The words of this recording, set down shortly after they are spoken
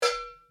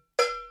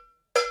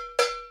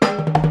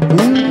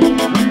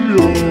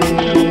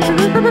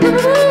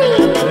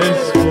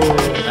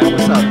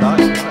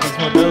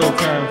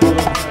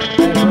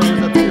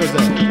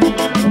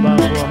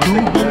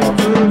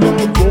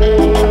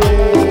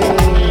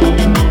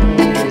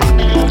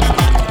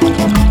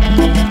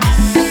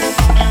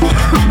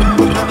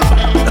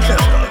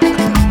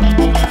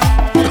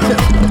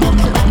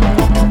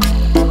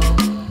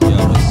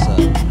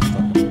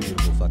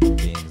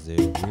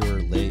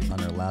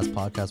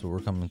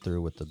we're coming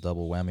through with the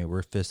double whammy.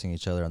 We're fisting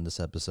each other on this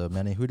episode.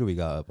 Manny, who do we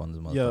got up on the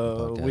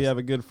motherfucking podcast? We have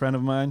a good friend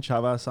of mine,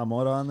 Chava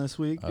Zamora, on this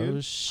week, dude.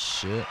 Oh,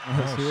 shit.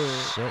 Let's hear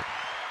it. Shit.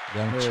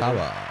 Young Hey.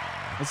 Chava.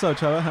 What's up,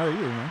 Chava? How are you,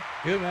 man?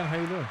 Good, man. How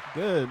you doing?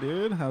 Good,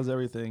 dude. How's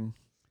everything?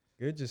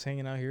 Good. Just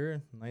hanging out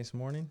here. Nice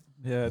morning.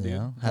 Yeah, dude.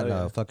 Yeah. Had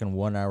a fucking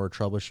 1 hour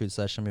troubleshoot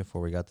session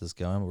before we got this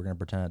going. We're going to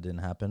pretend it didn't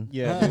happen.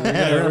 Yeah,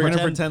 dude, we're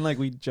gonna pretend like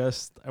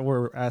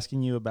we're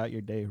asking you about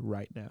your day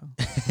right now.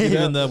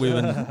 Even though we've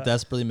been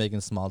desperately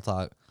making small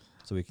talk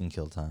so we can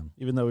kill time.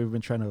 Even though we've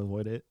been trying to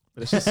avoid it.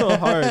 But it's just so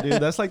hard,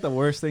 dude. That's like the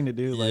worst thing to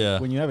do.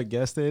 Like when you have a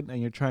guest in and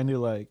you're trying to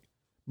like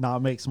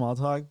not make small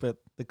talk, but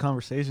the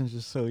conversation is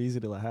just so easy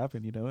to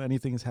happen, you know?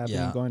 Anything's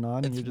happening going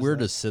on. It's and you're weird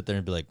just to sit there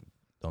and be like,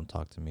 don't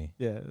talk to me.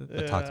 Yeah.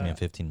 But talk to me in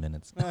 15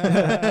 minutes.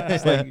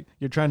 It's like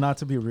you're trying not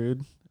to be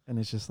rude, and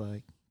it's just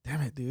like,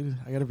 damn it, dude,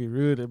 I gotta be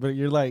rude. But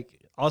you're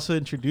like also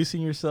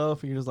introducing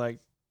yourself, and you're just like,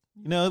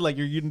 you know, like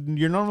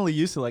you're normally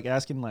used to like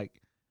asking like,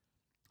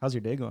 how's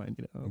your day going?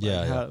 You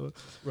know, like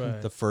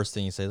Right. The first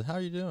thing you say is, how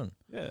are you doing?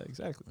 Yeah,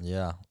 exactly.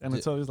 Yeah. And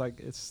it's always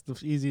like it's the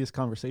easiest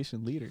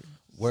conversation leader.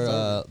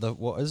 Where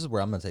this is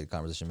where I'm gonna take the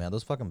conversation, man.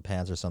 Those fucking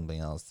pants are something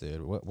else,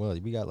 dude. What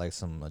we got like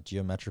some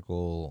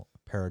geometrical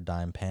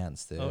paradigm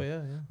pants, dude. Oh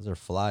yeah. Those are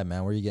fly,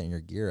 man. Where are you getting your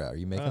gear at? Are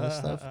you making this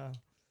stuff?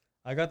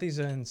 I got these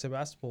in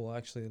Sebastopol,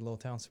 actually, little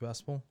town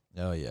Sebastopol.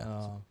 Oh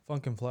yeah.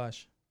 Funk and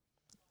Flash.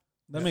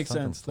 That makes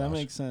sense. That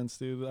makes sense,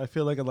 dude. I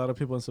feel like a lot of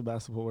people in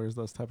Sebastopol wears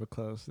those type of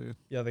clothes, dude.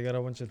 Yeah, they got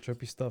a bunch of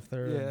trippy stuff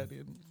there. Yeah,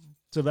 dude.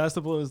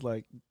 Sebastopol is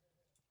like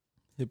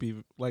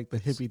hippie, like the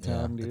hippie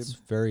town, dude. It's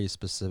very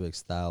specific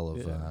style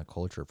of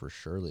culture for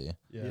surely.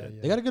 Yeah.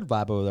 They got a good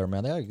vibe over there,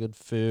 man. They got good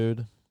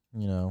food.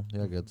 You know, they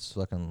got good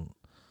fucking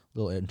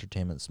little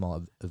entertainment,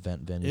 small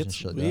event venues and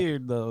shit. It's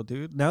weird though,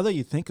 dude. Now that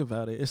you think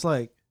about it, it's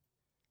like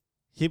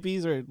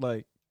hippies are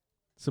like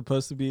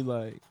supposed to be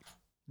like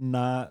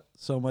not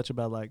so much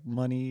about like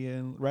money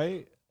and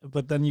right,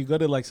 but then you go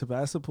to like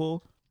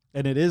Sebastopol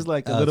and it is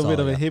like a little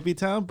bit of a hippie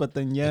town, but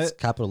then yet it's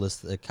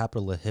capitalist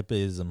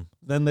hippism.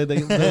 Then they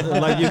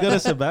like you go to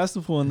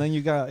Sebastopol and then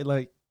you got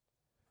like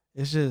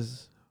it's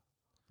just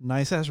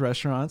nice ass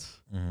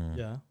restaurants. Mm-hmm.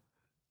 Yeah.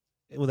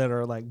 That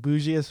are like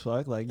bougie as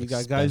fuck. Like you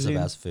got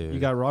Gaijin, you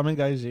got ramen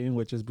Gaijin,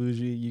 which is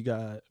bougie. You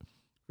got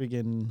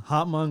freaking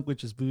Hot Monk,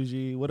 which is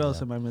bougie. What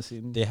else am I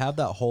missing? They have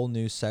that whole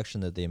new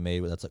section that they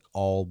made that's like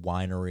all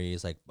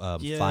wineries, like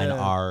fine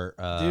art.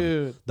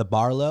 Dude, the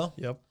Barlow.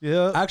 Yep.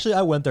 Yeah. Actually,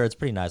 I went there. It's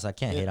pretty nice. I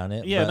can't hate on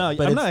it. Yeah,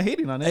 but I'm not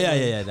hating on it.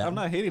 Yeah. I'm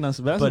not hating on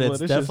Sebastopol. But it's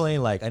definitely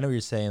like I know what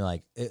you're saying.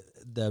 Like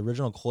the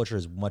original culture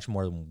is much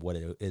more than what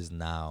it is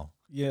now.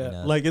 Yeah, you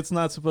know? like it's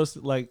not supposed to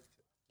like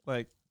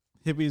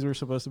hippies were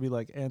supposed to be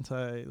like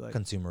anti like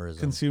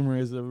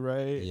consumerism,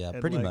 right? Yeah,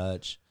 and pretty like,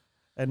 much.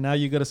 And now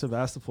you go to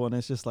Sebastopol and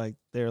it's just like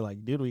they're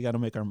like, dude, we got to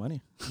make our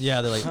money.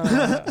 Yeah, they're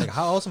like,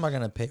 how else am I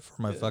gonna pay for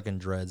my fucking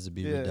dreads to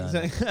be redone?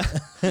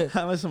 Exactly.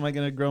 How much am I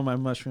gonna grow my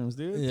mushrooms,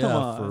 dude? Yeah, come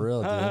on. for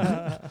real,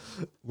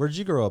 dude. Where'd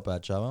you grow up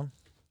at, Chava?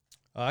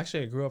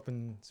 Actually, I grew up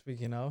in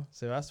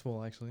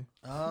Sebastopol, actually.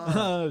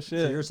 Oh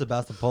shit! So you're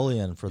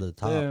Sebastopolian for the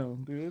top.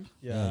 Damn, dude.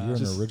 Yeah, you're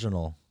an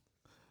original.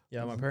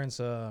 Yeah, my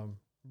parents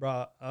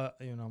brought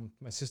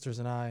my sisters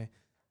and I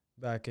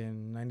back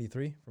in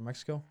 '93 from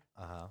Mexico.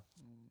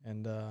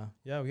 And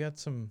we had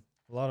a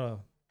lot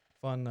of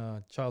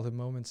fun childhood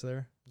moments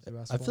there.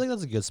 I feel like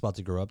that's a good spot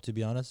to grow up, to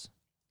be honest.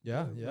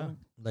 Yeah.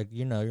 Like,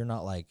 you know, you're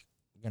not like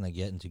gonna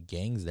get into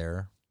gangs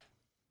there.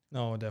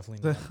 No,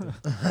 definitely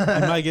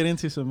not. You might get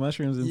into some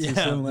mushrooms and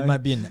some it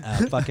might be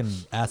a fucking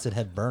acid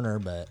head burner,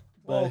 but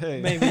well,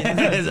 hey. maybe.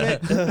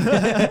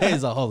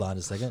 So hold on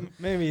a second.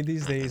 Maybe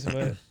these days,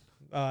 but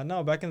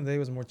no, back in the day it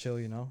was more chill,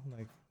 you know.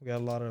 Like we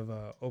got a lot of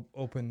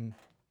open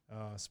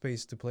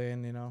space to play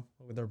in, you know,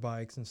 with our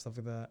bikes and stuff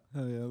like that.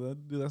 Oh yeah,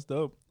 that's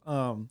dope.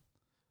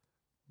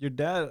 Your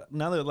dad.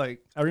 Now that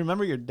like I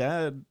remember your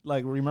dad.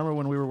 Like remember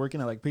when we were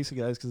working at like Pizza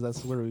Guys because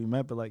that's where we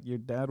met. But like your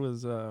dad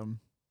was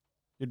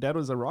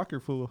a rocker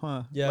fool,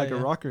 huh? Yeah, like a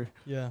rocker.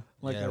 Yeah,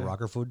 Like a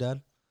rocker food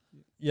dad.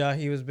 Yeah,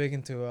 he was big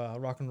into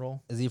rock and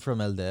roll. Is he from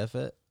El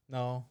DF?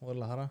 No,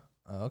 Guadalajara.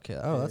 Oh, okay.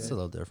 Oh, that's a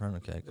little different.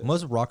 Okay. Yeah.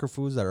 Most rocker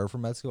foods that are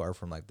from Mexico are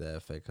from like the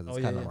DF because it's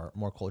kind of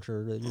more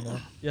culture, you know?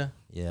 Yeah.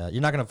 Yeah.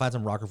 You're not going to find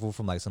some rocker food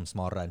from like some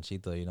small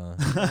ranchito, you know?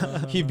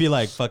 He'd be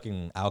like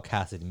fucking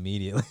outcasted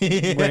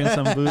immediately. Wearing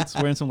some boots,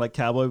 wearing some like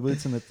cowboy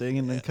boots and the thing,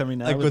 and then coming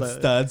out like with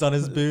studs on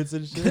his boots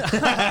and shit.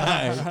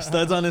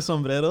 Studs on his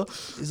sombrero.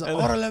 He's like,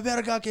 órale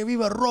verga, que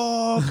viva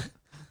rock.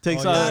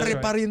 Takes off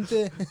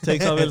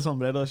el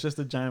sombrero. It's just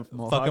a giant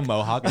mohawk. Fucking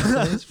mohawk.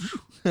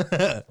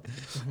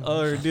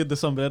 Or dude, the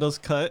sombrero's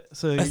cut,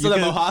 so you can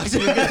mohawk. You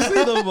can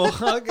see the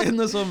mohawk in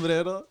the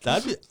sombrero.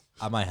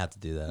 I might have to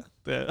do that.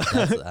 Yeah.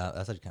 That's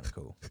actually kind of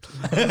cool.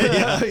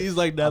 Yeah, he's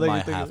like now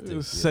that you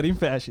think setting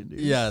fashion, dude.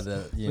 Yeah,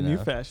 the new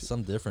fashion,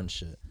 some different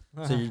shit.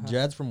 So your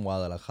dad's from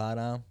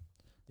Guadalajara.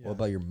 Yeah. What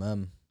about your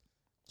mom?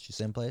 She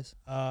same place?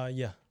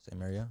 Yeah.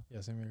 Same area?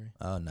 Yeah, same area.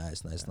 Oh,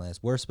 nice.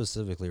 Where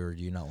specifically, or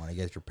do you not want to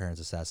get your parents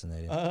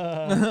assassinated?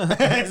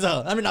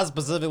 So, I mean, not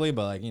specifically,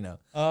 but like,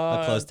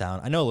 a close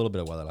town. I know a little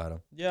bit of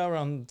Guadalajara. Yeah,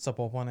 around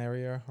Zapopan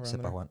area.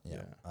 Zapopan,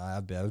 yeah.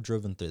 I've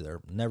driven through there.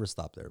 Never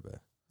stopped there, but.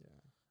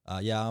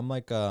 I'm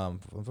like, I'm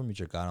from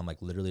Michoacan. I'm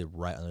like literally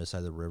right on the other side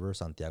of the river,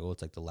 Santiago.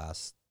 It's like the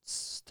last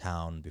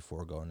town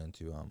before going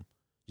into,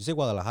 you say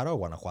Guadalajara or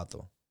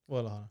Guanajuato?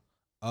 Guadalajara.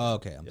 Oh,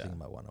 okay. I'm thinking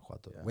about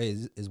Guanajuato. Yeah.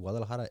 Wait, is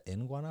Guadalajara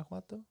in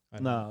Guanajuato?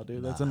 No,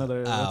 dude, that's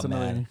another. That's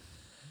another.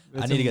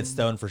 I need to get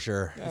stoned for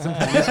sure.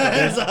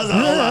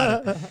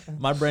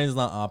 My brain's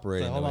not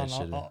operating. So, hold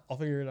on, I'll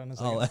figure it out in a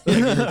second.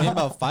 Give me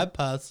about 5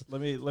 puffs. Let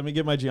me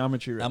get my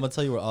geometry right. I'm gonna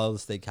tell you where all the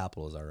state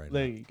capitals are right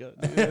there now. You go.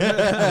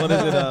 What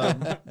is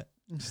it?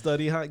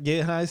 Study high,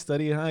 get high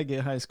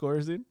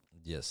scores, dude.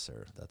 Yes,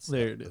 sir. That's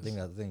there. It is.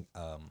 I think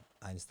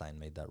Einstein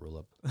made that rule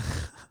up.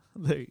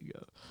 There you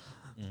go.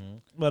 Mm-hmm.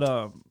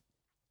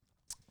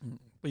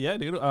 But yeah,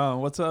 dude.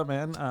 What's up,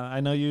 man? I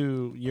know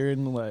you're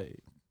in like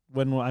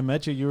when I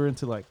met you, you were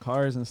into like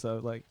cars and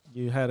stuff. Like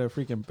you had a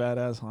freaking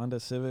badass Honda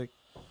Civic,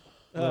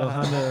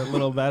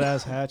 little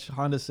badass hatch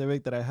Honda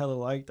Civic that I hella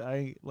liked.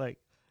 I like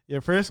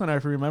your first one. I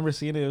remember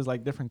seeing it was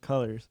like different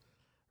colors,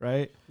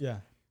 right? Yeah.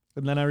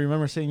 And then I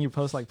remember seeing you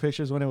post like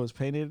pictures when it was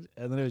painted,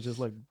 and then it was just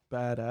like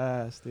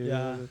badass, dude.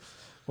 Yeah.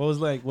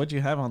 What'd you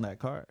have on that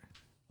car?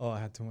 Oh, I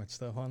had too much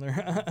stuff on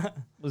there.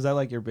 Was that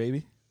like your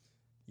baby?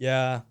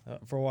 Yeah.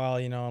 For a while,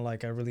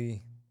 like I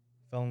really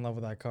fell in love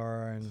with that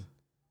car, and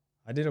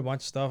I did a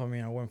bunch of stuff. I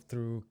mean, I went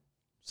through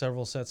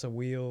several sets of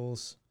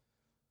wheels,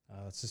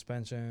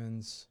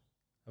 suspensions.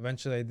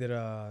 Eventually, I did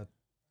an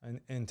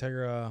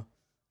Integra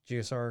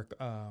GSR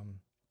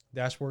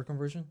dashboard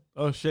conversion.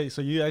 Oh shit!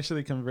 So you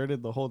actually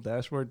converted the whole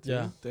dashboard too?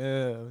 Yeah.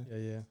 Damn.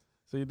 Yeah.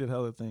 So you did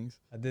hella things.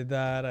 I did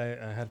that.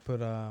 I had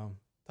put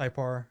Type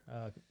R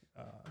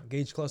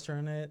gauge cluster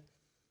in it,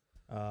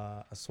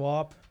 a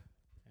swap,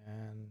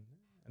 and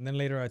then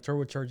later I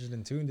turbocharged it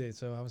and tuned it.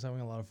 So I was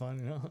having a lot of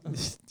fun,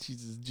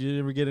 Jesus, did you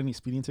ever get any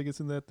speeding tickets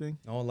in that thing?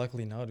 No,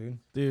 luckily no, dude.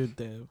 Dude,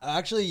 damn.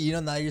 Actually,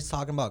 now you're just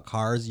talking about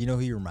cars. You know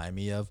who you remind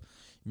me of?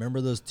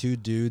 Remember those two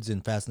dudes in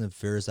Fast and the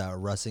Furious that were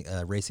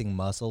racing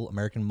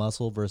American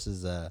Muscle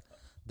versus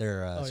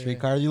their street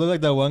cars? You look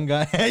like that one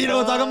guy. You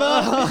know what I'm talking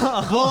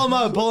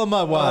about? Pull him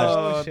up, watch.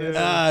 Oh, shit.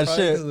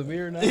 Shit. The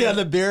beard now. Yeah,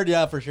 the beard,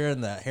 yeah, for sure.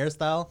 And the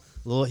hairstyle.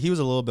 He was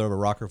a little bit of a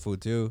rocker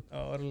food too.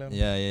 Oh,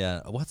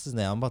 yeah. What's his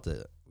name?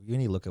 You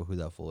need to look up who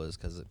that fool is,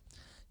 because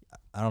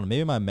I don't know.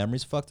 Maybe my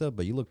memory's fucked up,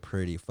 but you look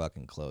pretty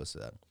fucking close to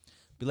that.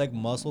 Be like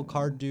muscle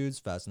car dudes,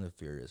 Fast and the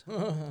Furious.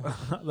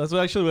 That's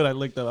actually what I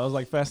looked up. I was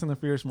like Fast and the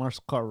Furious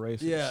muscle car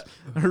racers. Yeah.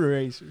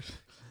 Racers.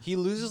 He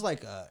loses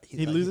like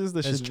he loses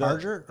the his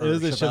Charger. It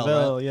was the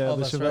Chevelle, right? Yeah, oh,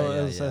 the Chevelle.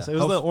 right. Yeah. It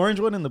was the orange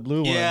one and the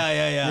blue one.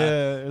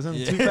 Yeah. It was in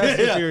Too Fast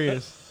and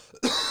Furious.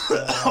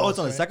 Oh, it's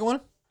on the second one.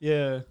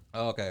 Yeah.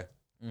 Oh, okay.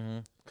 Mm-hmm.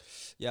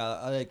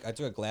 Yeah, I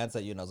took a glance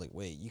at you and I was like,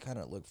 wait, you kind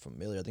of look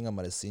familiar. I think I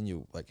might have seen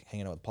you like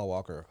hanging out with Paul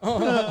Walker.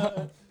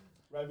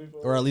 Right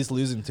before, or at least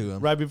losing to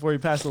him. Right before he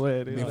passed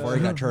away, dude. Before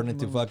he got turned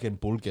into fucking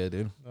pulque,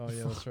 dude. Oh,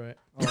 yeah, that's right.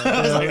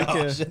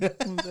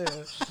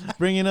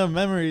 Bringing up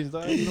memories,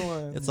 dog. You know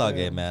what? It's all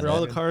good, man. For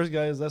all the cars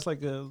guys, that's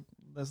like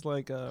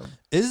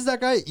Is that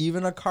guy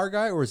even a car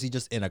guy, or is he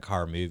just in a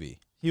car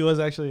movie? He was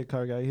actually a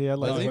car guy. He had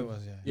like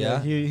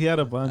he had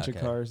a bunch of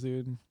cars,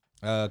 dude.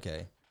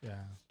 Okay.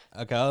 Yeah.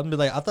 Okay, I'll be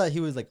like, I thought he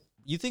was like,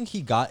 you think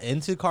he got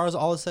into cars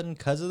all of a sudden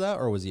because of that,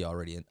 or was he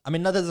already in? I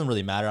mean, that doesn't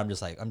really matter. I'm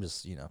just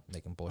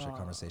making bullshit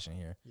conversation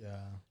here. Yeah.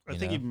 I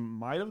think he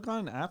might have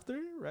gone after,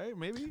 right?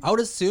 Maybe. I would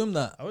assume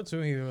that. I would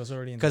assume he was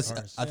already in the Because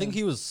cars. I think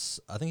he was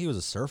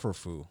a surfer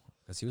foo.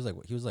 Because he was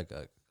like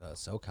a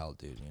SoCal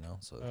dude,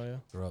 So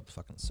grew up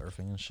fucking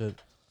surfing and shit.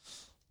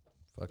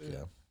 Fuck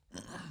yeah.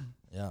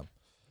 Yeah.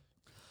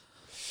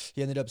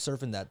 He ended up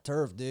surfing that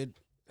turf, dude.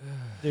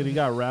 Dude, he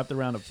got wrapped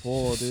around a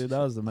pole, dude. That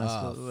was the mess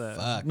up.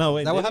 Fuck. No,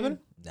 wait. Is that what happened?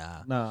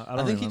 Nah. No, I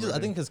don't I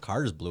think his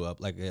car just blew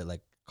up, like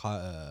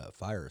caught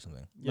fire or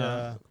something.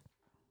 Yeah.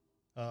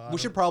 We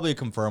should probably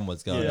confirm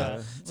what's going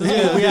on. So we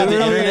have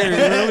the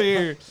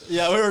internet.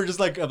 Yeah, we were just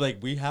like,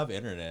 we have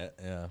internet.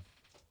 Yeah.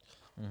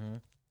 Mm-hmm.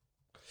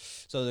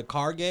 So the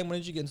car game. When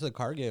did you get into the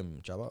car game,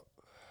 Jabba?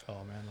 Oh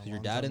man, your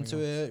dad into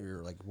it?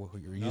 You're like,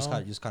 you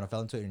just kind of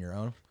fell into it on your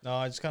own. No,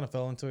 I just kind of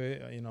fell into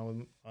it.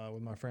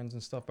 With my friends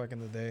and stuff back in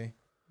the day.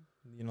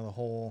 The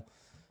whole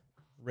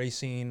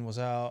racing was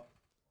out.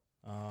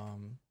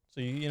 So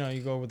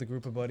you go with a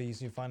group of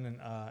buddies, you find an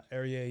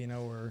area,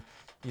 where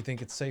you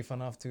think it's safe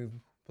enough to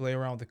play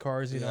around with the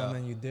cars, and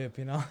then you dip,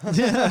 Yeah,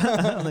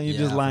 and then you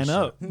just line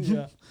up.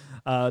 Yeah.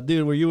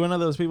 Dude, were you one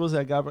of those people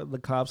that got the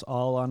cops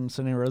all on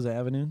Santa Rosa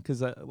Avenue? Because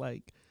there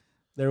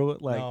were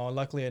like. No,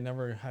 luckily I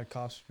never had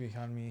cops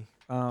behind me.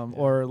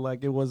 Or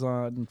like it was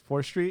on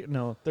 4th Street,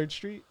 no 3rd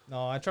Street.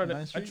 No, I tried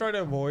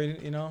to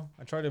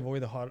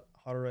avoid, the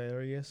hotter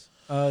areas.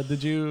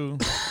 Did you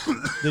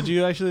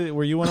actually,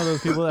 were you one of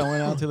those people that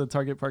went out to the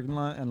Target parking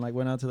lot and like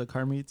went out to the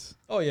car meets?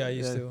 Oh yeah, I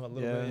used to a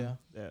little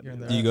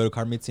bit, Do you go to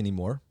car meets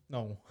anymore?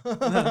 No.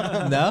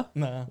 No?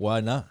 Nah. Why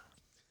not?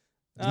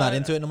 It's not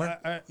into it no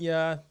more?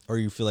 Yeah. Or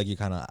you feel like you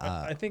kind of...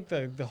 I think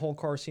the whole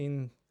car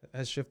scene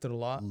has shifted a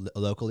lot.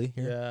 locally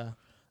here? Yeah.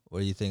 What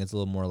do you think? It's a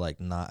little more like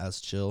not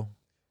as chill?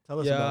 Tell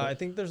us about I it.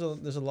 think there's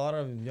a lot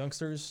of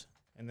youngsters,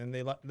 and then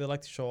they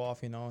like to show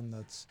off, and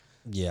that's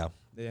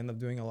they end up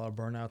doing a lot of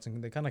burnouts,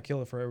 and they kind of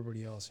kill it for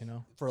everybody else,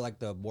 For like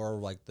the more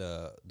like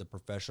the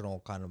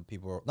professional kind of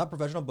people, not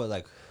professional, but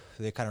like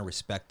they kind of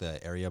respect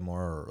the area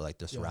more or like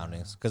their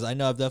surroundings. Because I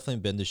know I've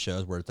definitely been to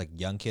shows where it's like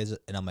young kids,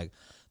 and I'm like,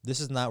 this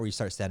is not where you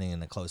start standing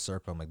in a close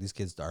circle. I'm like, these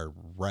kids are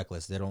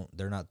reckless.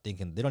 They're not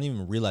thinking. They don't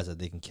even realize that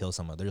they can kill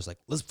someone. They're just like,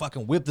 let's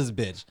fucking whip this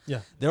bitch. Yeah.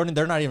 They're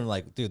not even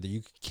like, dude,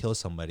 you could kill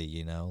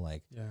somebody.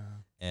 Like. Yeah.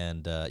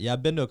 And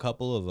I've been to a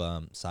couple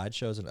of side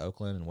shows in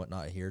Oakland and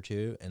whatnot here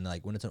too. And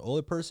like when it's an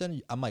older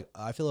person, I'm like,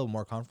 I feel a little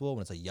more comfortable.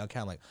 When it's a young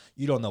cat, I'm like,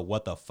 you don't know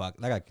what the fuck.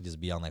 That guy could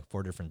just be on like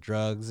 4 different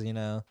drugs,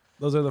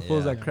 Those are the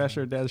fools that crash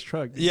their dad's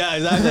truck. Yeah,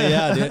 exactly.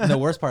 Yeah, dude. And the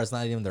worst part is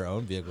not even their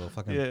own vehicle.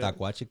 Fucking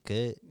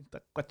taquachicut.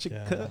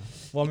 Yeah.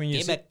 Well, I mean,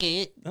 you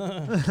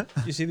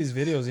see these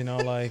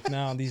videos, like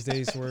now these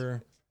days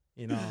where,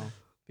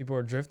 people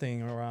are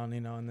drifting around,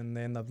 and then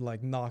they end up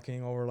like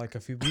knocking over like a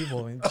few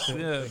people and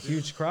a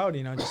huge crowd,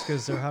 just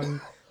because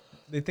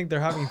they think they're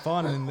having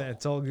fun and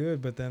it's all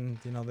good, but then,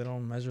 they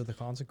don't measure the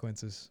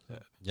consequences.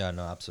 Yeah,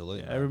 no,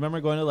 absolutely. I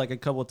remember going to like a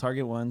couple of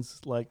Target ones,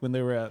 like when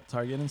they were at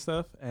Target and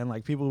stuff, and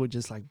like people would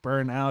just like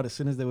burn out as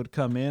soon as they would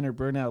come in or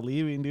burn out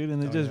leaving, dude.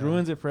 And it just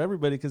ruins it for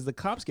everybody because the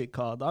cops get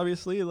called.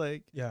 Obviously,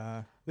 like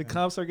the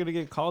cops are going to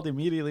get called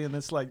immediately. And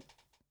it's like,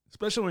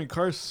 especially when your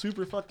car's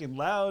super fucking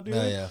loud, dude.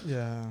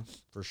 Yeah.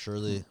 For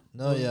surely.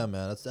 No, yeah,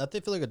 man. I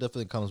feel like it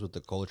definitely comes with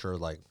the culture.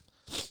 Like,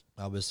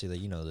 obviously,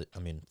 that I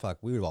mean, fuck,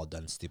 we've all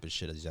done stupid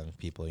shit as young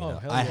people. You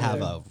know, I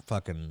have a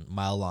fucking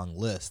mile long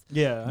list.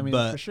 Yeah, I mean,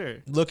 but for sure.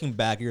 Looking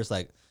back, you're just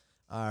like,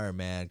 all right,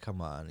 man,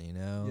 come on,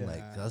 Yeah.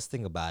 like let's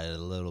think about it a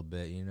little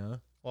bit,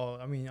 Well,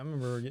 I mean, I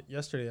remember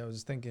yesterday I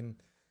was thinking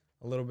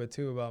a little bit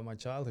too about my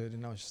childhood,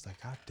 and I was just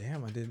like, God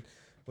damn,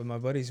 with my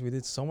buddies, we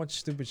did so much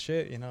stupid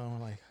shit,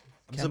 like.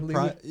 I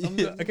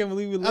can't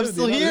believe we lived. I'm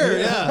still here.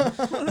 Yeah.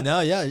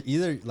 No, yeah.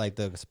 Either like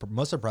the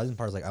most surprising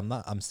part is like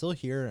I'm still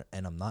here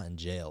and I'm not in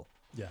jail.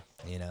 Yeah.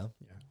 Yeah.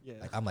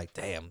 Like I'm like,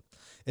 damn.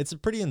 It's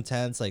pretty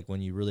intense. Like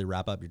when you really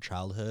wrap up your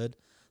childhood,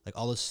 like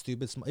all the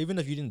stupid, even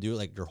if you didn't do it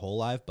like your whole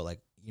life, but like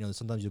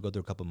sometimes you'll go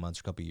through a couple months,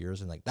 or a couple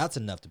years, and like that's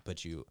enough to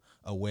put you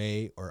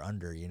away or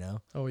under.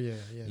 Oh yeah.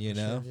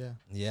 Sure, yeah.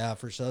 Yeah,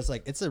 for sure. It's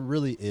like it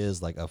really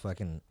is like a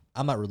fucking.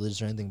 I'm not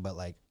religious or anything, but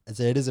like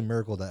it is a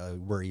miracle that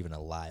we're even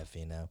alive,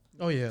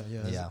 Oh yeah.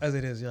 As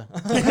it is,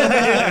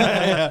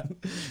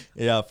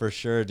 yeah, for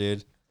sure,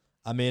 dude.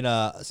 I mean,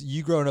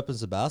 you growing up in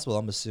Sebastopol,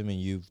 I'm assuming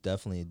you've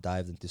definitely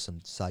dived into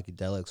some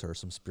psychedelics or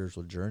some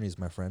spiritual journeys,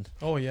 my friend.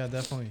 Oh yeah,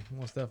 definitely,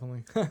 most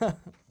definitely.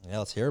 Yeah,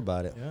 let's hear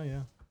about it.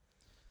 Yeah.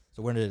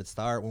 So when did it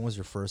start? When was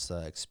your first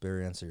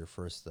experience or your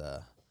first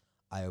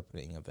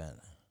eye-opening event?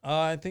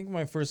 I think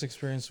my first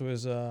experience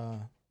was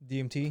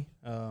DMT.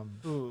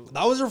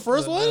 That was your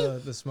first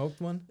one? The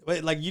smoked one.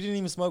 Wait, like you didn't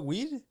even smoke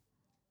weed? You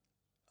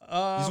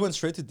just went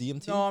straight to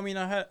DMT? No, I mean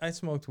I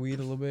smoked weed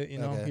a little bit,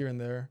 here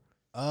and there.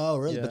 Oh,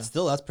 really? Yeah. But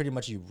still, that's pretty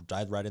much you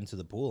dived right into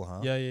the pool, huh?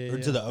 Yeah. Or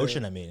to the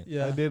ocean, I mean.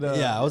 Yeah, I did.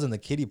 Yeah, I was in the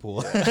kiddie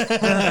pool.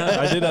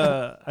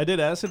 I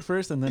did acid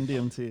first, and then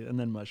DMT, and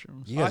then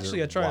mushrooms.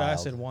 Actually, I tried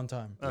acid one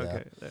time. Yeah.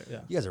 Okay. Yeah.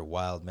 You guys are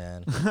wild,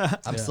 man. I'm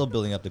Yeah. still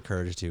building up the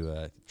courage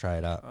to try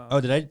it out.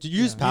 Did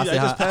you just pass I it?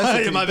 just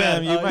passed it. My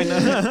bad. You might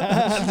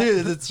not.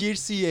 Dude, the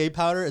THCA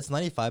powder, it's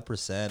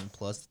 95%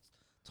 plus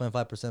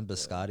 25%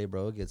 biscotti,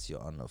 bro. It gets you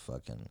on the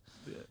fucking...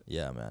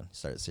 Yeah, man.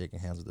 Start shaking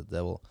hands with the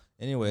devil.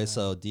 Anyway,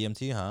 so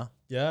DMT, huh?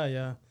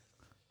 Yeah.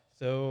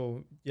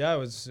 So it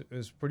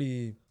was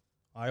pretty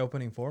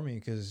eye-opening for me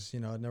because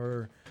I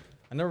never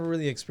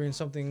really experienced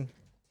something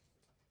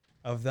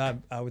of that,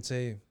 I would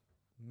say,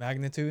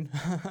 magnitude.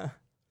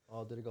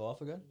 Oh, did it go off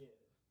again?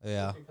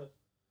 Yeah,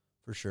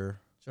 for sure.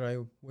 Should I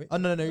wait? Oh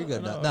no, you're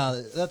good. No,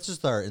 No, that's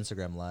just our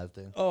Instagram live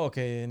thing. Oh,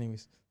 okay.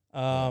 Anyways,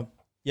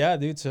 yeah,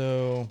 dude.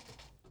 So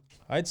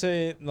I'd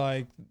say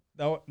like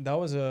that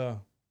was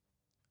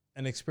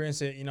an experience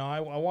that I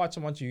watched a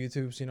bunch of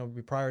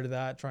YouTubes, prior to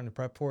that, trying to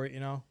prep for it,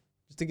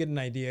 just to get an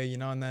idea,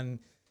 and then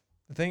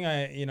the thing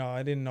I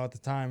didn't know at the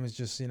time is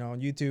just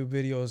YouTube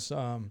videos.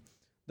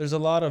 There's a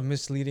lot of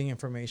misleading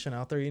information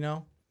out there, and,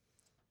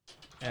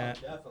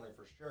 definitely,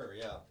 for sure,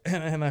 yeah.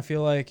 and I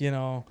feel like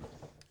So,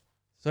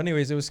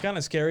 anyways, it was kind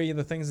of scary,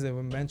 the things that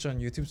would mention on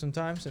YouTube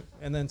sometimes,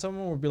 and then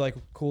someone would be like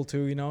cool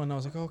too, and I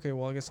was like, okay,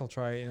 well, I guess I'll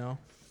try it,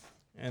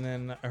 and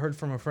then I heard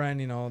from a friend,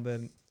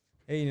 that,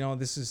 hey,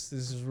 this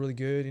is really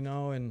good,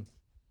 and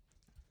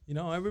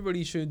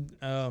everybody should,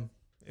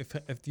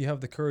 if you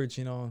have the courage,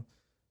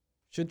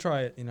 should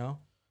try it,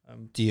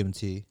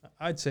 DMT.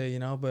 I'd say,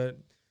 but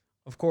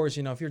of course,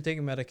 if you're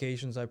taking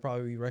medications, I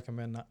probably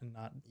recommend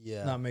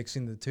not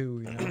mixing the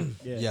two,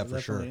 Yeah,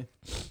 for sure.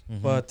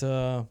 Mm-hmm. But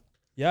I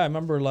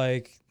remember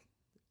like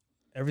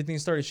everything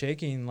started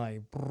shaking,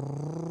 like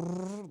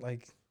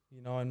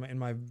in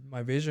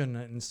my vision,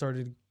 and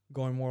started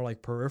going more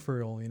like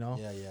peripheral,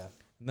 Yeah.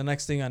 And the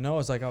next thing I know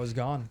is like I was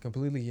gone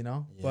completely,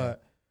 Yeah.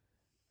 But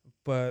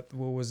But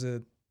what was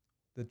the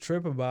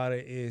trip about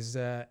it is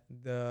that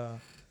the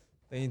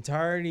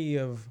entirety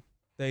of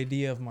the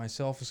idea of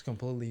myself is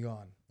completely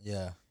gone.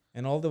 Yeah.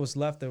 And all that was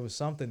left, there was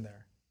something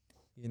there,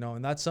 you know,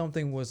 and that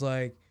something was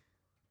like,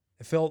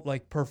 it felt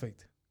like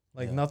perfect,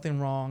 like nothing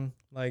wrong.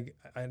 Like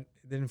I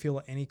didn't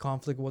feel any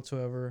conflict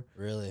whatsoever.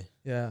 Really?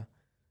 Yeah.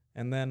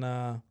 And then,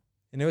 and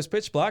it was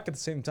pitch black at the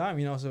same time,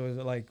 you know, so it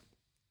was like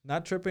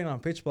not tripping on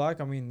pitch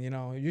black. I mean, you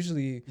know,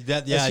 usually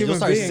You'll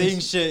start seeing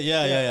shit.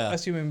 Yeah.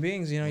 As human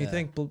beings, you know, you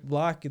think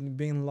black and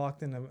being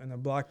locked in a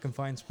black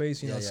confined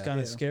space, you know, it's kind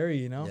of scary,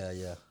 you know?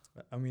 Yeah.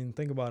 I mean,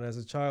 think about it. As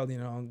a child, you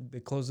know, they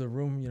close the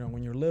room, you know,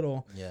 when you're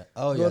little. Yeah.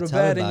 Oh, go to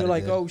bed and you're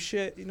like, oh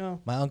shit, you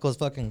know. My uncle's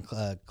fucking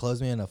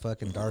closed me in a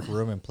fucking dark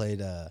room and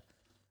played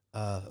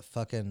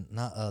fucking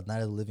not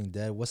Night of the Living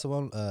Dead. What's the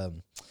one?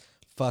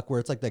 Where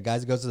it's like the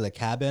guys that goes to the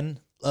cabin.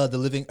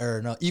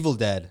 Evil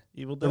Dead.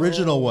 Evil Dead.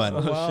 Original one.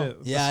 Oh, wow. Shit.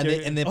 Yeah,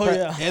 and they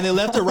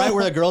left it right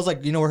where the girl's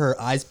like, you know, where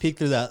her eyes peek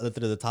through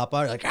the top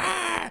bar, like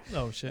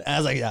Oh shit. I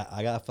was like, yeah,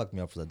 I gotta fuck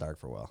me up for the dark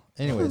for a while.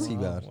 Anyways, keep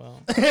going. Wow.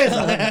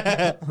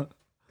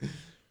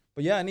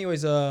 But yeah,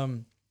 anyways, I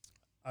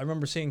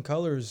remember seeing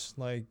colors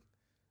like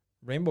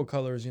rainbow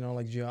colors, you know,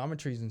 like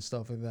geometries and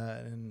stuff like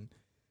that,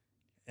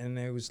 and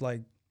it was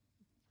like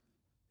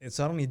it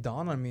suddenly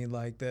dawned on me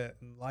like that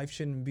life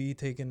shouldn't be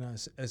taken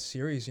as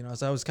serious, you know.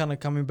 So I was kind of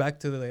coming back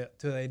to the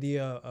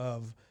idea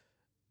of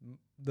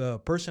the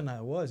person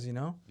I was, you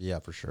know. Yeah,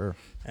 for sure.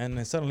 And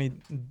it suddenly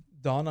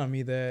dawned on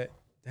me that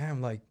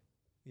damn, like,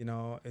 you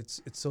know,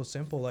 it's so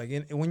simple. Like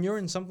when you're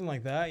in something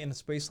like that, in a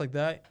space like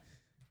that,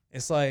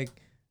 it's like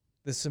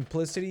the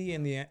simplicity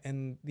and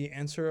the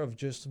answer of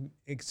just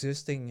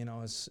existing, you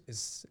know,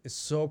 is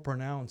so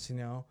pronounced, you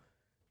know.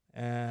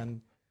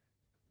 And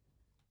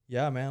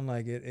yeah, man,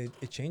 like it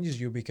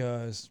changes you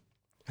because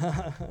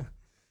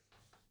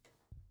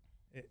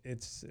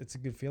it's a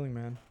good feeling,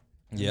 man.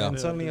 Yeah. And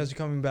suddenly as you're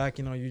coming back,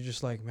 you know, you're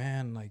just like,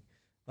 man, like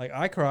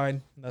I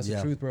cried. That's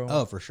the truth, bro.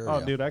 Oh, for sure.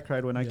 Oh, dude, I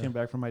cried when I came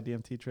back from my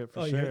DMT trip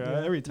for sure.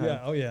 Yeah. Every time.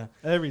 Yeah. Oh, yeah.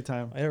 Every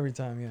time. Every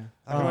time. Yeah.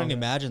 I can only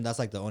imagine that's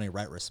like the only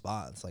right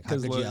response. Like, how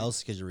could you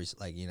else? Because you're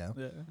like, you know,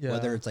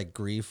 whether it's like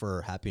grief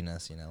or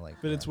happiness, you know, like.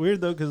 But it's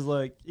weird though, because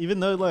like even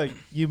though like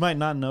you might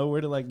not know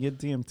where to like get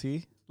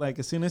DMT, like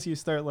as soon as you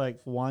start like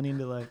wanting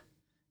to like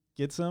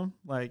get some,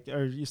 like,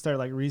 or you start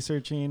like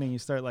researching and you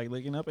start like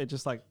looking up, it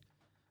just like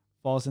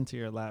falls into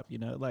your lap, you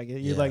know, like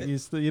you like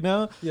you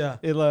know,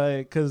 it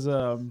like because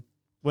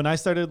when I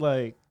started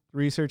like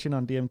researching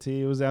on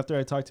DMT, it was after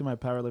I talked to my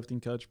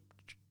powerlifting coach,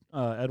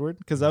 Edward,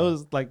 because that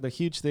was like the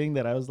huge thing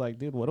that I was like,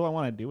 dude, what do I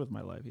want to do with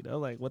my life? You know,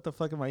 like what the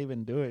fuck am I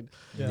even doing?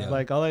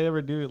 Like all I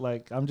ever do,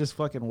 like I'm just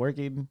fucking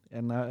working,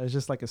 and it's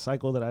just like a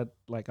cycle that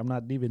I'm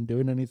not even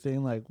doing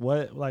anything. Like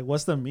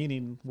what's the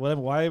meaning?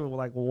 Why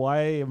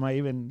am I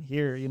even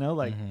here? You know,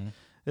 like.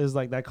 Is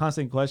like that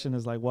constant question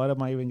is like, what am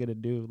I even gonna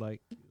do?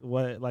 Like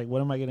what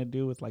am I gonna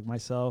do with like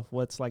myself?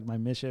 What's like my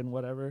mission?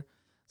 Whatever.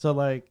 So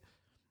like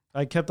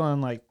I kept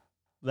on like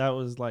that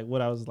was like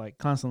what I was like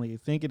constantly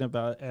thinking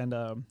about, and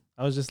I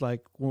was just like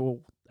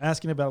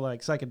asking about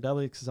like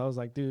psychedelics, because I was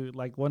like, dude,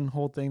 like one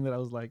whole thing that I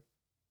was like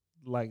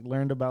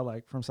learned about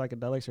like from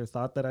psychedelics or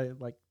thought that I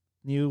like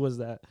knew was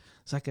that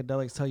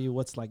psychedelics tell you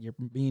what's like your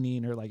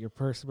meaning or like your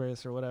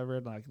purpose or whatever,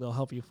 and like they'll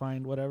help you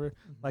find whatever,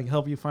 like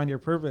help you find your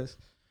purpose.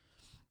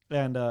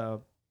 And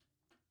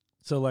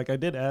so like I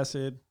did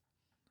acid,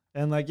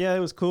 and like it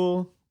was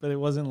cool, but it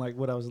wasn't like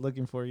what I was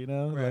looking for, you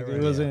know.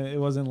 It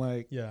wasn't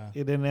like it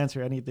didn't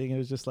answer anything. It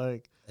was just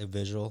like a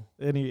visual.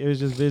 It was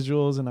just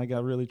visuals, and I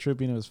got really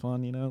trippy, and it was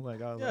fun, you know.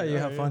 Like I was you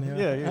have fun,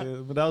 yeah.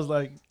 But I was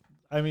like,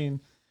 I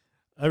mean,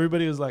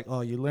 everybody was like,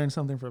 "Oh, you learned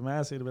something from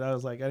acid," but I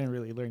was like, I didn't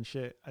really learn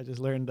shit. I just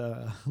learned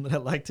that I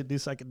like to do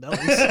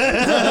psychedelics.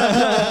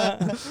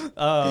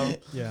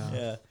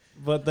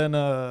 But then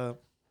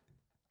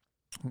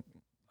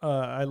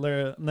I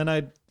learned, and then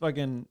I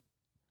fucking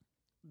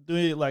do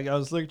it. Like I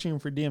was searching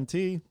for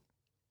DMT,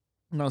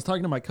 and I was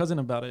talking to my cousin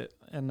about it,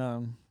 and I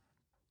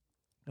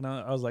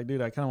was like,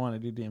 dude, I kind of want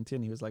to do DMT,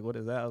 and he was like, what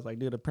is that? I was like,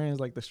 dude, apparently it's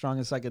like the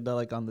strongest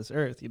psychedelic on this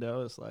earth, you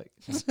know? It's like,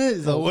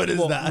 so what is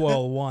that?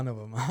 Well, one of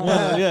them.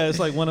 It's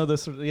like one of the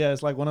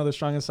strongest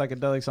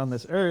psychedelics on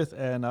this earth,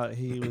 and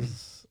he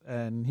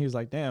was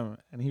like, damn,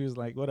 and he was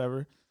like,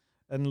 whatever,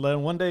 and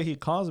then one day he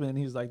calls me, and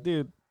he's like,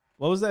 dude,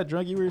 what was that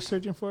drug you were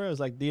searching for? I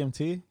was like,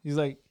 DMT. He's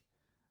like,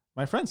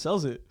 my friend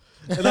sells it.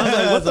 And I was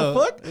like, what the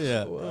fuck?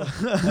 Yeah.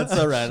 That's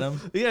so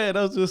random. Yeah. And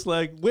I was just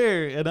like,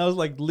 where? And I was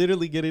like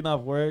literally getting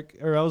off work,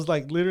 or I was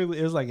like literally,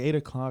 it was like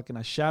 8:00, and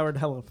I showered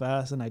hella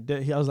fast, and I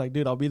was like,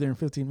 dude, I'll be there in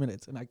 15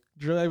 minutes. And I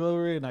drive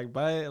over and I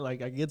buy it,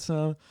 like I get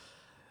some.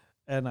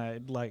 And I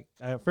like,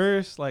 at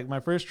first, like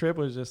my first trip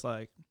was just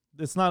like,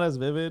 it's not as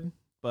vivid,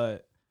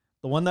 but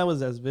the one that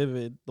was as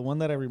vivid, the one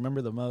that I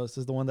remember the most,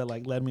 is the one that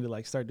like led me to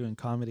like start doing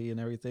comedy and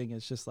everything.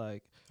 It's just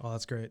like, oh,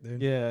 that's great,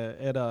 dude. Yeah,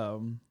 it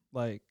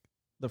like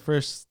the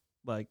first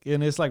like,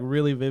 and it's like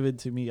really vivid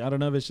to me. I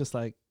don't know if it's just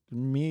like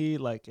me,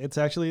 like it's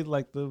actually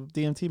like the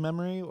DMT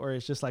memory, or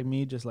it's just like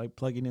me just like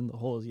plugging in the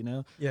holes, you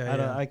know?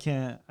 I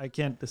can't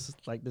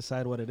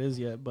decide what it is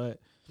yet, but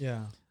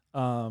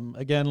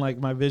Again, like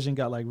my vision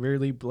got like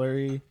really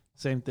blurry.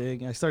 Same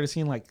thing. I started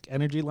seeing like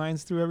energy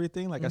lines through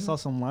everything. Like I saw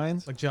some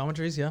lines. Like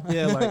geometries, yeah.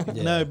 Yeah, like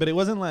Yeah. no, but it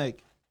wasn't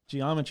like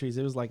geometries.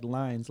 It was like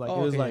lines. Like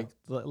Oh, it was okay,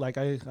 like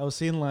I was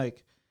seeing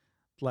like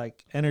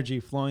energy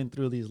flowing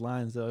through these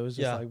lines. Though it was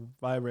just Yeah. like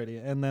vibrating.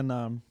 And then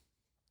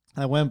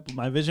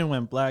my vision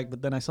went black,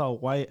 but then I saw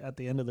white at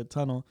the end of the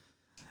tunnel.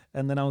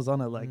 And then I was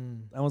on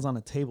I was on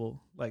a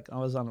table. Like I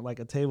was on like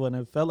a table, and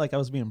it felt like I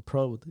was being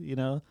probed, you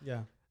know?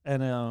 Yeah.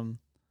 And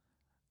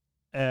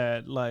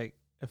like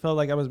it felt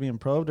like I was being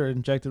probed or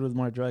injected with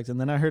more drugs. And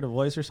then I heard a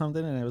voice or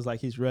something, and it was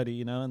like, he's ready,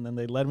 you know? And then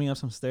they led me up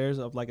some stairs,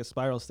 up like a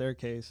spiral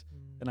staircase.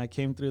 And I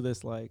came through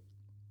this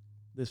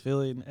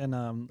feeling.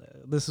 And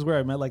this is where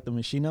I met like the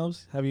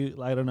machinos. I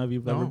don't know if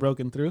you've ever No.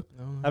 broken through.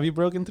 No. Have you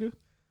broken through?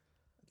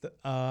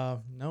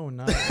 No,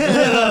 not.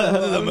 I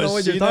don't know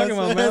what you're talking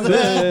about,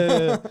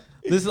 man.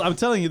 This is, I'm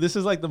telling you, this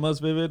is like the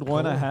most vivid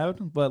one I have.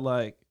 But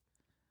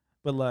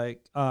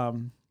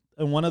and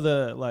one of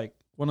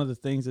the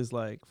things is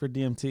like for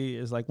DMT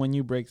is like when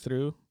you break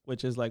through,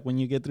 which is like when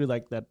you get through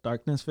like that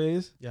darkness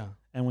phase. Yeah.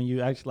 And when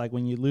you actually like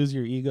when you lose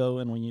your ego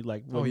and when you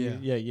like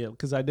yeah.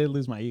 because I did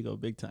lose my ego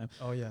big time.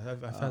 Oh yeah,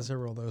 I've had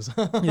several of those.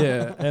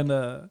 Yeah, and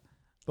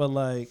but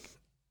like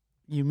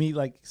you meet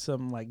like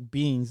some like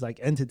beings, like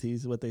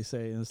entities, what they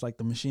say, and it's like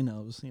the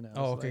machinos, you know.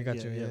 Oh, It's okay, like,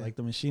 got you. Yeah, Yeah. like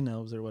the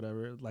machinos or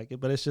whatever. Like,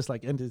 but it's just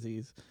like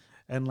entities,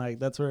 and like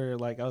that's where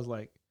like I was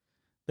like,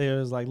 they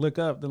was like look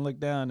up, then look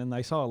down, and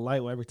I saw a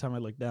light every time I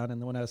looked down,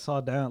 and then when I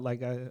saw down, like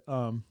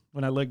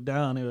when I looked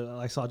down,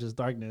 I saw just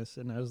darkness,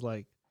 and I was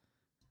like,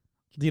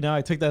 you know,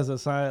 I took that as a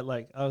sign.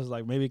 Like I was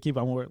like, maybe keep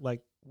on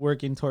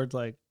working towards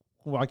like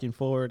walking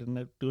forward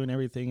and doing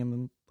everything, and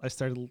then I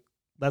started.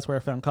 That's where I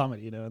found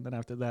comedy, you know, and then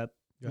after that.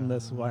 And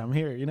that's why I'm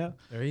here, you know?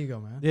 There you go,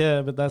 man.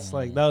 Yeah, but that's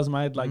like, that was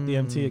my like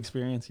DMT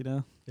experience, you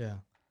know? Yeah.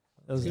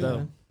 That was Good, dope.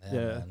 man. Yeah,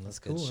 Yeah. man, that's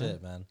good Cool,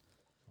 shit, man. man.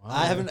 Wow.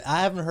 I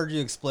haven't heard you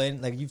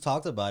explain, like you've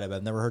talked about it, but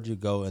I've never heard you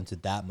go into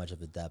that much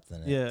of a depth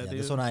in it. Yeah, this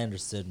dude. one I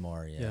understood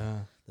more. Yeah.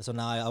 This one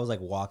now I was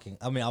like walking.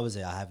 I mean,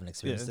 I haven't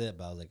experienced it,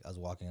 but I was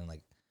walking in like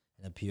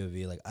in a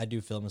POV. Like I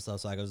do film and stuff,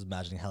 so I was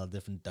imagining hella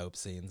different dope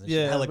scenes and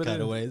Yeah, hella but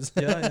cutaways.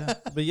 Yeah.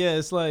 But yeah,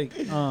 it's like,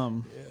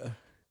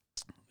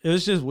 it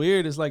was just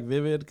weird. It's like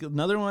vivid.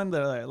 Another one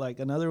that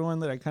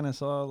I kind of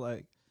saw,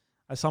 like,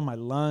 I saw my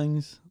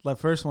lungs. The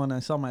first one,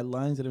 I saw my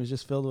lungs, and it was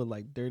just filled with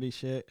like dirty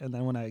shit. And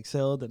then when I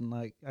exhaled, and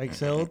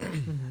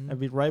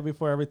right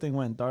before everything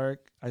went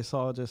dark, I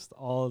saw just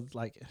all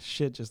like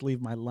shit just leave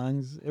my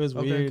lungs. It was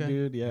weird,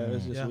 dude. Yeah, it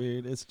was just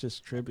weird. It's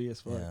just trippy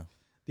as fuck. Yeah.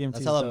 DMT That's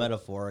is hella dope.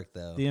 metaphoric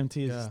though.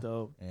 DMT Yeah. is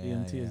dope. Yeah,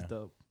 DMT is yeah.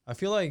 dope. I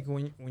feel like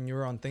when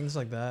you're on things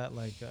like that,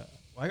 like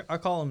I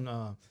call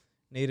them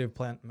native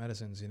plant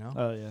medicines, you know,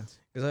 Oh yeah.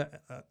 because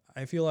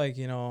I feel like,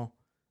 you know,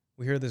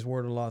 we hear this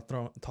word a lot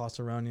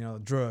tossed around, you know,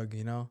 drug,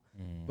 you know,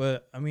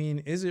 but I mean,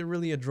 is it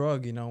really a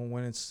drug, you know,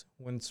 when it's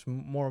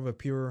more of a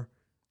pure,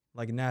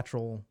 like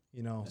natural,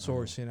 you know,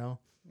 source, you know?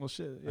 Well,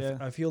 shit. Yeah.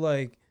 I feel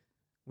like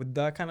with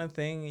that kind of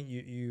thing,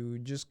 you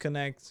just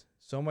connect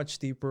so much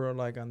deeper,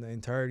 like on the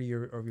entirety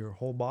of your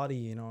whole body,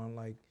 you know, and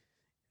like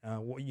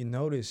what you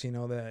notice, you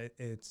know, that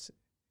it's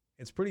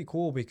pretty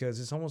cool because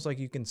it's almost like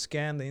you can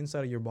scan the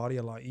inside of your body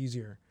a lot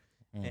easier,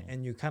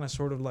 and you kind of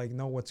sort of like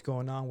know what's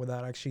going on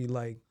without actually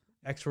like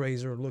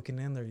X-rays or looking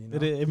in there, you know.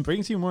 It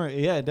brings you more.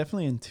 Yeah, it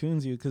definitely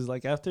intunes you because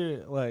like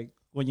after like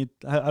when you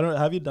I don't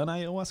have you done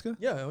ayahuasca?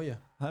 Yeah, oh yeah.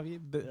 Have you?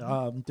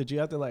 Did you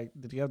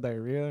have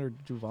diarrhea or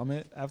did you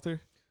vomit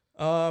after?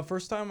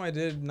 First time I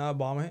did not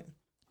vomit.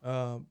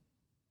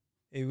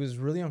 It was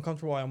really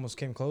uncomfortable. I almost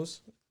came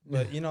close,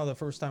 but you know, the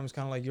first time it's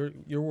kind of like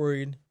you're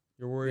worried.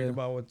 You're worried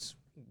about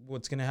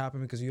what's gonna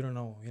happen because you don't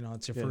know. You know,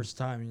 it's your first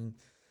time.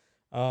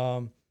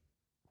 And,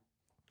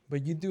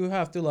 but you do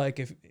have to, like,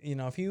 if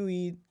you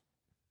eat,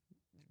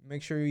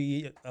 make sure you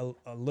eat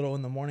a little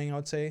in the morning, I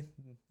would say,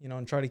 you know,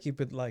 and try to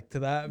keep it like to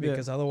that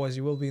because otherwise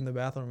you will be in the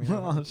bathroom. You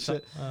know? Oh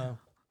shit.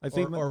 I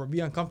think or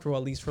be uncomfortable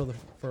at least for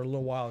a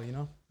little while, you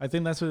know. I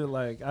think that's what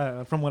like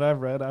from what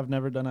I've read. I've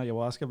never done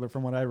ayahuasca, but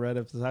from what I read,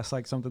 if that's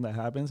like something that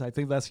happens, I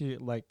think that's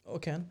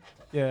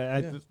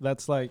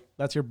like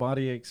that's your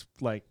body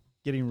like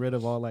getting rid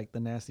of all like the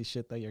nasty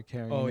shit that you're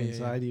carrying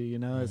inside you. You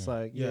know, it's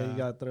like you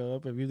gotta throw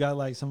up. If you got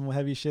like some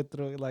heavy shit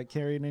like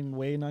carrying and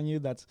weighing on you,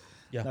 that's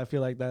I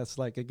feel like that's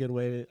like a good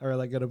way or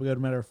like a good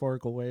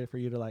metaphorical way for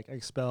you to like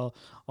expel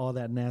all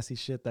that nasty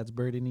shit that's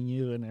burdening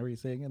you and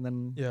everything, and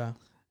then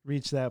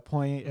reach that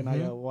point in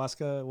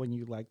ayahuasca when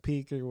you like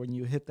peak or when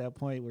you hit that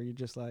point where you're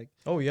just like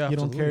you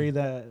don't carry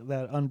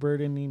that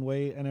unburdening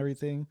weight and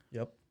everything.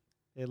 Yep.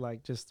 It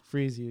like just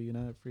frees you, you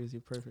know, it frees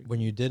you perfect. When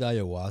you did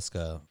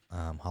ayahuasca,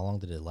 how long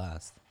did it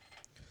last?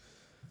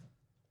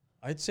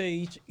 I'd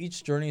say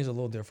each journey is a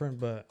little different,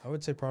 but I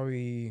would say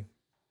probably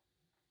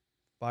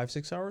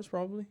 5-6 hours,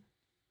 probably.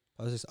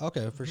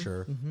 Okay, for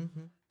sure.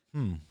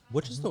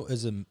 Which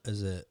is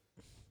it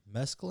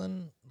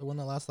mescaline, the one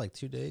that lasts like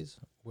 2 days?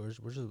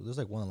 There's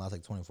like one that lasts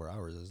like 24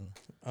 hours, isn't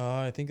it?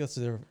 I think that's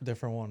a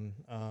different one.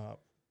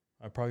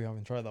 I probably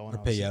haven't tried that one. Or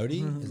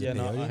peyote? Yeah,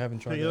 no, I haven't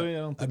tried Peyote, that.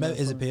 I don't think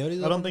Is it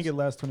peyote? I don't think it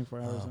lasts 24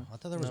 hours. I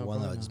thought there was No, one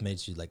that probably just not.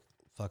 makes you like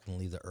fucking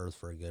leave the earth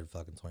for a good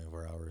fucking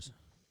 24 hours.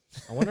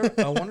 I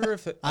wonder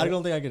if it, I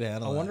don't think I could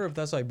handle I that. wonder if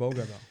that's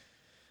iboga though.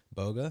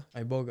 Boga?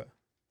 Iboga.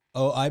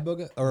 Oh,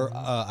 iboga? Or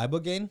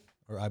ibogaine?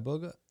 Or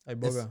iboga?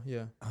 Iboga,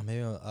 yeah.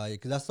 Maybe,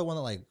 because that's the one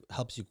that like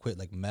helps you quit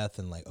like meth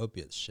and like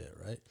opiate shit,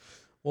 right?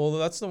 Well,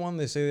 that's the one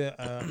they say that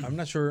I'm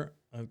not sure.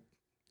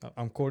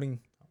 I'm quoting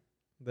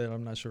that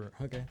I'm not sure.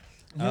 Okay.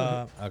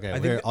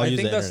 Okay, I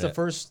think that's the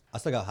first. I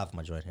still got half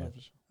my joint here.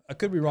 I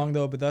could be wrong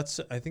though, but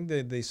I think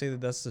they say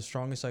that that's the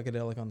strongest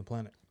psychedelic on the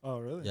planet. Oh,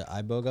 really? Yeah,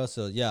 iboga.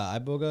 So yeah,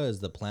 iboga is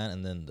the plant,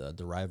 and then the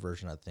derived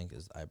version I think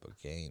is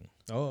ibogaine.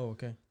 Oh,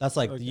 okay. That's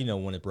like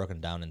when it's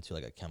broken down into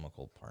like a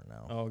chemical part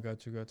now. Oh,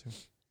 got you.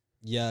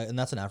 Yeah, and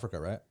that's in Africa,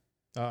 right?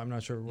 I'm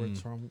not sure where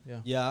it's from.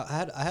 Yeah.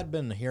 Yeah, I had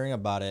been hearing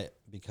about it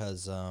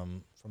because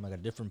from like a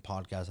different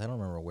podcast. I don't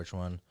remember which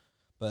one,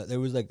 but it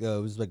was like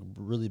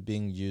really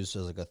being used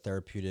as like a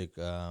therapeutic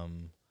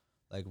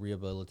like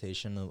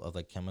rehabilitation of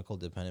like chemical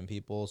dependent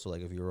people. So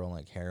like if you were on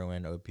like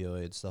heroin,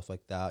 opioids, stuff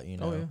like that, you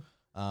know.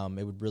 Oh, yeah.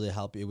 It would really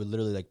help you. It would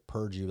literally like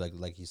purge you,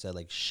 like you said,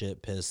 like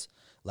shit, piss,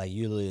 like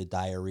usually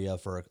diarrhea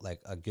for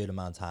like a good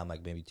amount of time,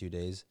 like maybe 2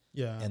 days.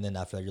 Yeah. And then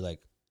after that, you're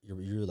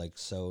like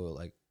so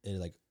like it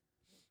like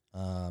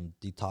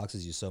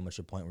detoxes you so much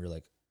to the point where you're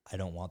like, I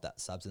don't want that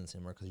substance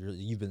anymore because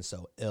you've been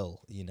so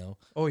ill, you know.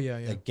 Oh yeah.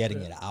 Like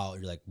getting it out,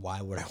 you're like, why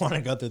would I want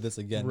to go through this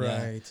again?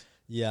 Right.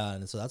 Yeah,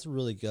 and so that's a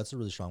really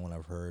strong one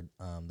I've heard.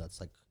 That's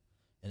like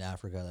in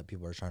Africa that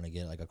people are trying to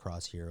get like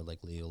across here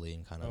like legally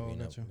and kind of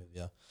gotcha.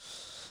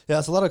 Yeah,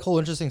 it's a lot of cool,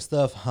 interesting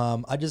stuff.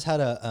 I just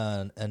had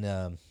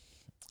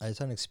I just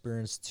had an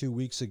experience 2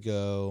 weeks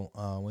ago.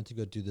 Went to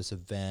go do this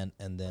event,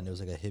 and then it was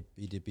like a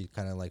hippie dippy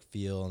kind of like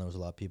feel, and there was a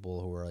lot of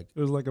people who were like, it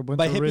was like a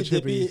bunch of rich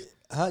hippies.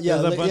 Yeah,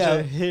 it was a bunch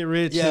of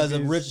rich. Yeah, hippies.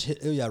 it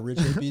was rich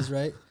hippies,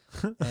 right?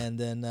 and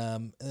then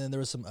there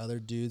was some other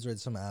dudes, right?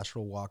 Some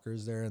astral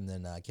walkers there, and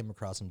then I came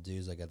across some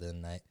dudes like at the end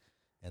of the night,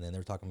 and then they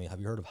were talking to me. Have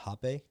you heard of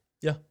Hape?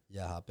 Yeah.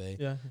 Yeah, Hape.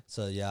 Yeah.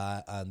 So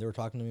yeah, they were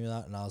talking to me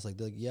about, and I was like,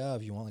 yeah,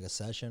 if you want like a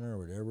session or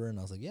whatever, and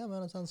I was like, yeah,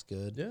 man, that sounds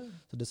good. Yeah.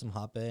 So did some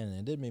Hape, and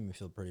it did make me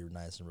feel pretty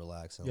nice and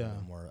relaxed and a little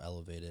bit more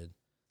elevated.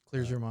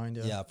 Clears your mind.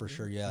 Yeah. Yeah, for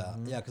sure. Yeah,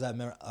 Mm-hmm. yeah. Because I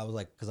remember I was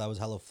like, because I was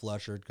hella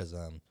flushed because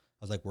I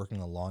was like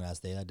working a long ass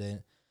day that day,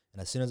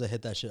 and as soon as I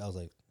hit that shit, I was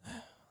like,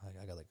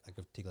 I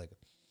could take like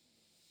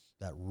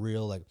that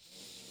real like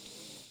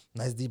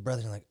nice deep breath,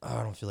 and you're like, oh,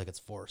 I don't feel like it's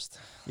forced.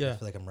 Yeah. I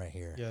feel like I'm right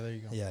here. Yeah. There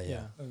you go. Yeah.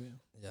 Oh, yeah.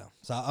 Yeah.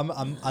 So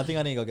I think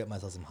I need to go get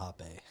myself some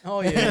Hape.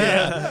 Oh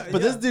yeah.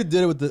 But this dude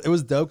did it it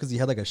was dope because he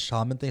had like a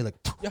shaman thing, like,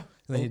 Yeah.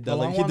 and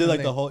then he did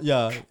like the whole,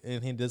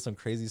 and he did some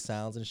crazy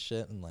sounds and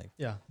shit, and like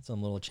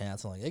some little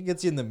chants, and like it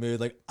gets you in the mood.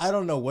 Like I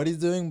don't know what he's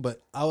doing,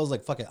 but I was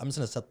like, fuck it, I'm just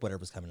gonna accept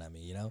whatever's coming at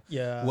me, you know.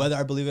 Yeah. Whether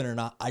I believe it or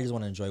not, I just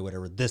want to enjoy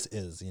whatever this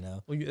is, you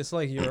know. Well, it's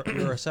like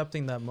you're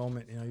accepting that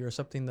moment. You know, you're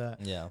accepting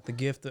that the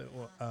gift that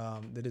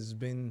that has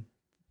been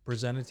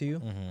presented to you.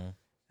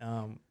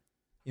 Mm-hmm.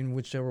 In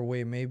whichever way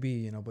it may be,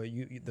 you know, but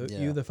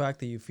the fact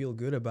that you feel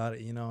good about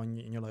it, you know, and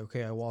you're like,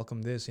 okay, I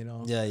welcome this, you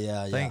know.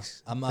 Yeah.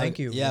 Thanks. Thank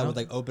you. Yeah, you know? with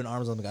like open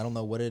arms. I'm like, I don't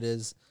know what it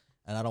is,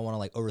 and I don't want to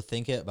like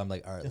overthink it. But I'm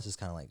like, all right, let's just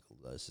kind of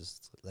let's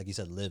just like you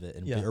said, live it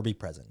and or be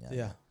present.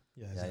 Yeah,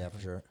 for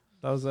sure.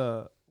 That was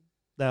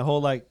that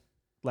whole like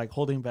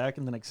holding back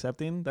and then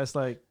accepting. That's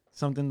like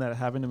something that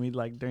happened to me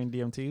like during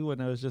DMT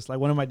when it was just like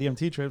one of my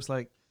DMT trips,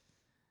 like.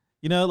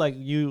 You know, like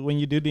when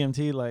you do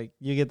DMT, like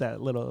you get that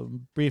little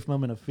brief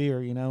moment of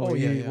fear, you know, where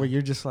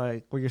you're just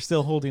like, where you're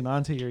still holding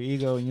on to your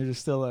ego and you're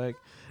just still like,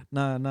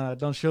 nah,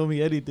 don't show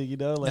me anything, you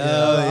know, like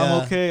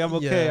I'm okay, I'm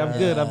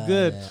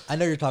good. Yeah. I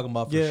know you're talking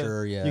about for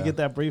sure. Yeah, you get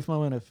that brief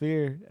moment of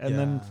fear, and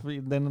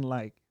then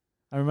like,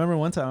 I remember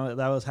one time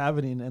that was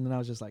happening, and then I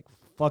was just like,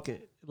 fuck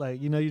it, like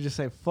you know, you just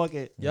say fuck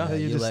it, you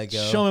just let go.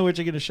 Show me what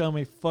you're gonna show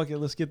me, fuck it,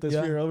 let's get this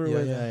fear over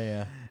with.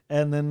 Yeah.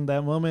 And then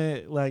that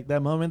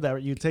moment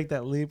that you take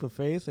that leap of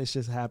faith, it's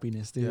just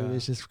happiness, dude. Yeah.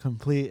 It's just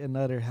complete and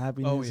utter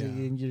happiness.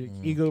 And your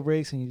ego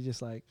breaks, and you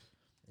just like,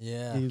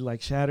 you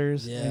like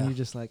shatters, and you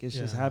just like, it's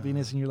just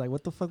happiness, and you're like,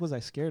 what the fuck was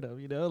I scared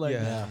of? You know, like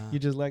you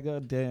just like, oh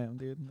damn,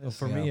 dude. Well,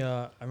 for me,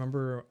 I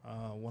remember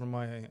one of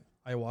my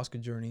ayahuasca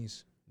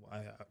journeys,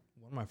 one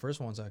of my first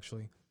ones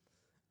actually.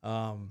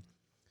 I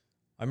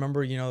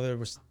remember, you know, there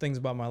was things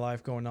about my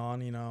life going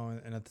on, you know,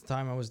 and at the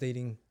time I was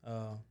dating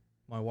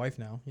my wife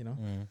now, you know.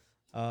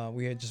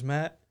 We had just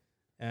met,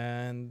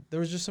 and there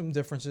was just some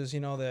differences, you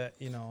know, that,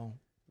 you know,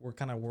 were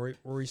kind of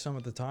worrisome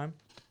at the time.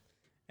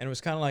 And it was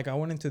kind of like I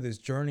went into this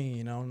journey,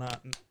 you know,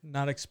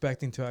 not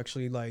expecting to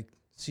actually like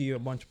see a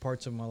bunch of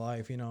parts of my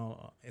life, you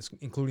know,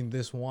 including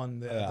this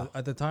one.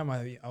 At the time,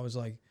 I was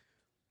like,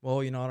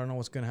 well, you know, I don't know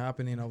what's going to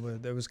happen, you know,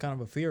 but there was kind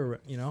of a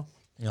fear, you know.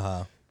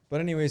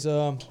 But anyways,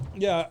 I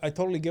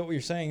totally get what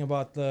you're saying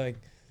about the,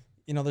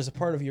 you know, there's a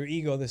part of your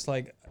ego that's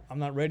like, I'm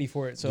not ready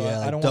for it, so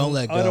I don't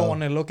want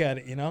to look at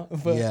it, you know.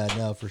 But,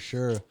 no, for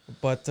sure.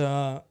 But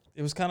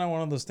it was kind of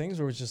one of those things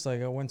where it's just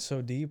like I went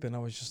so deep, and I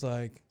was just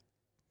like,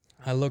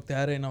 I looked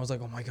at it and I was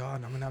like, oh my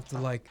God, I'm gonna have to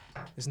like,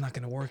 it's not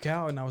gonna work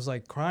out. And I was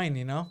like crying,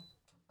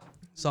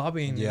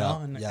 sobbing,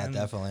 and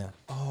definitely.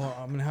 Oh,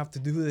 I'm gonna have to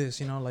do this,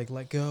 like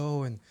let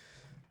go and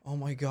oh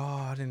my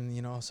God,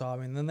 and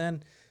sobbing. And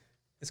then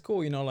it's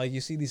cool, like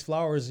you see these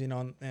flowers,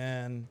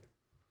 and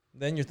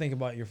then you're thinking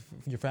about your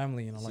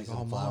family, like,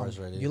 oh, flowers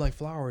mom, ready. You like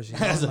flowers,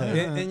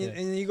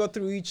 and you go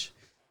through each.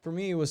 For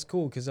me, it was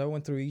cool because I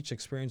went through each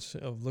experience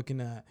of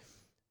looking at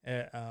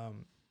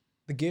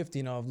the gift,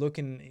 of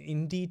looking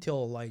in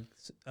detail, like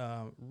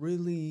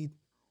really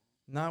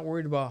not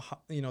worried about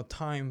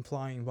time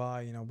flying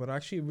by, but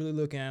actually really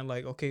looking at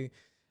like, okay,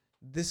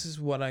 this is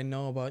what I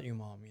know about you,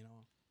 mom.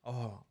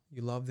 Oh,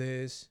 you love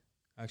this.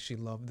 I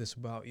actually love this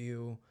about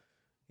you,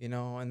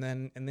 and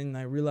then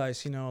I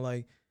realized,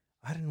 like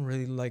I didn't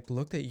really like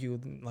looked at you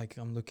like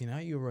I'm looking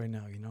at you right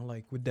now,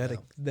 like with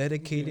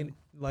dedicated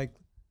like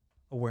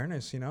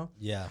awareness,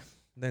 Yeah.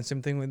 Then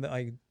same thing with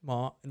like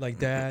mom, like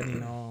dad,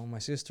 my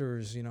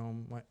sisters,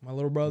 my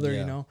little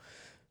brother,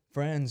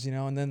 friends,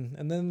 and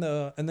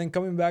then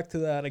coming back to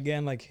that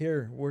again, like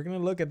here, we're gonna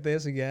look at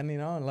this again,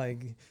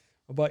 like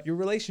about your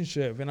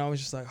relationship. And I was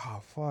just like,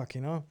 oh fuck,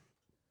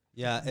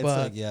 Yeah, it's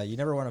But- like you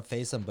never want to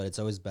face them, but it's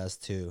always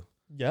best to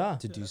Yeah.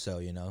 do so,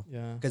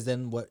 Yeah. because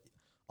then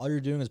all you're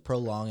doing is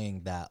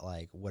prolonging that,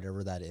 like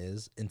whatever that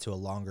is, into a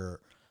longer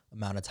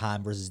amount of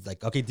time versus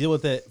like, okay, deal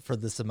with it for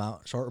this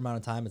short amount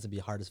of time. It's gonna be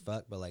hard as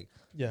fuck, but like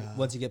Yeah.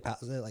 once you get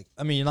past it, like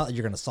I mean,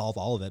 you're gonna solve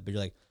all of it, but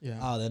you're like, Yeah.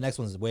 oh, the next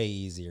one's way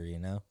easier,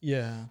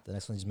 Yeah. The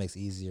next one just makes it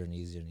easier and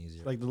easier and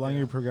easier. Like the longer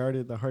you progress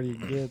it, the harder it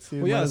gets. So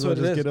Well, yeah, might that's as well what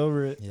it just is. get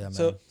over it. Yeah,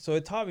 man. So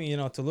it taught me,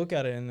 to look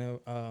at it,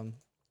 and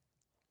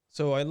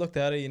so I looked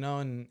at it,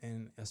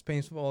 and as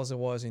painful as it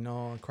was,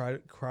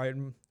 cried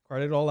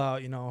it all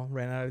out,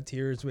 ran out of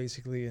tears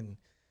basically, and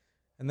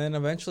then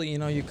eventually,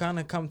 you kind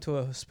of come to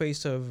a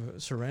space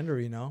of surrender,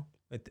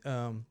 It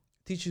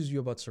teaches you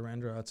about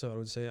surrender. That's what I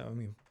would say. I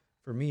mean,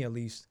 for me at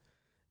least.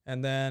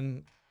 And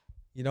then,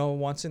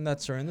 once in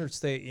that surrendered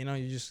state,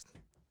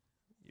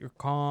 you're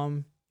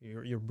calm,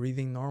 you're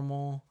breathing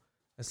normal.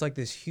 It's like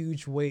this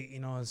huge weight,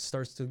 it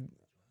starts to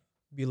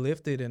be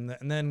lifted, and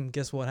then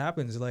guess what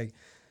happens? Like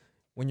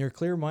when you're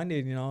clear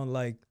minded,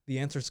 like the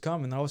answers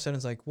come, and all of a sudden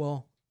it's like,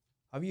 well,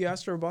 have you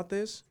asked her about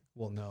this?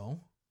 Well, no.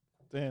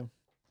 Damn.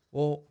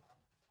 Well,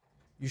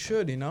 you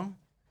should,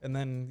 And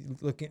then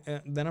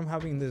then I'm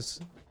having this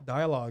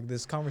dialogue,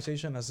 this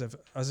conversation, as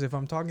if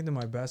I'm talking to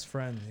my best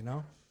friend,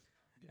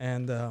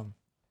 And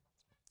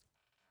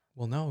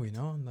well, no,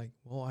 like,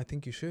 well, I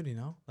think you should,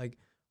 like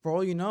for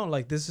all you know,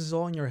 like this is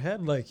all in your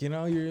head, like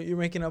you're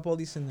making up all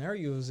these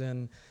scenarios,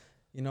 and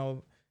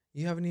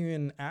you haven't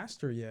even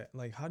asked her yet,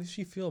 like how does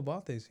she feel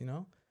about this,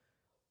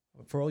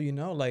 For all you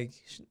know, like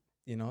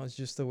it's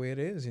just the way it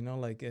is,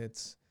 like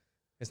it's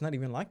not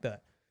even like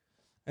that.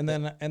 And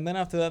then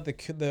after that,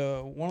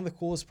 the one of the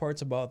coolest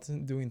parts about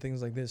doing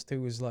things like this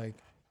too is like,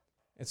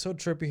 it's so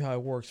trippy how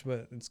it works,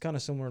 but it's kind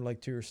of similar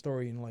like to your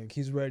story, and like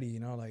he's ready,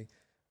 like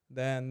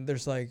then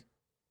there's like,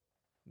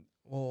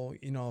 well,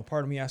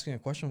 part of me asking a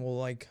question, well,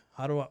 like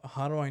how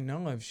do I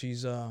know if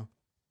she's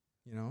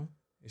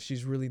if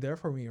she's really there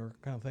for me, or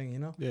kind of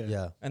thing,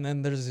 Yeah. And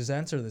then there's this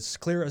answer that's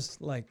clear as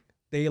like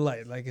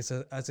daylight, like it's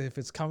as if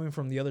it's coming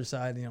from the other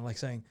side, like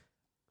saying,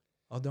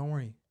 oh, don't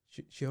worry,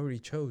 she already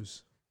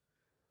chose.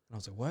 And I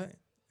was like, what?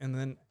 And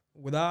then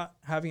without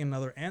having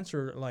another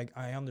answer, like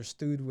I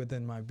understood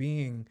within my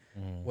being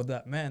what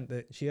that meant,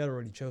 that she had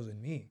already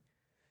chosen me.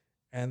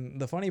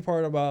 And the funny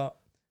part about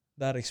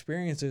that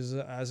experience is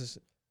as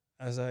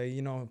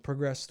I,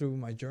 progressed through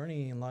my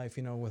journey in life,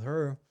 with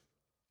her,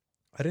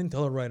 I didn't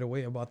tell her right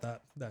away about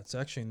that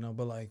section,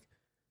 but like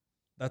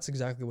that's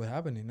exactly what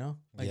happened,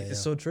 Like it's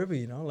so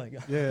trippy, like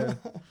Yeah.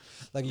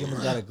 Like you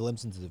almost got a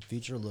glimpse into the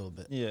future a little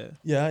bit. Yeah.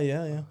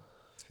 Yeah.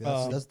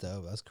 That's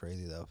dope. That's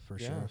crazy though, for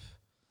sure.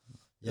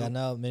 Yeah,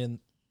 no, I mean,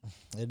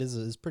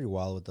 it's pretty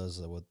wild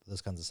what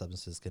those kinds of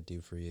substances could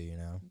do for you,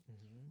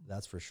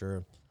 That's for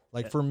sure.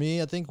 Like for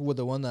me, I think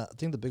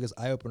the biggest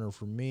eye opener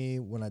for me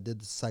when I did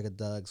the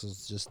psychedelics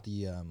was just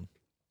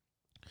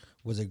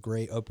was a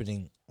great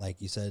opening. Like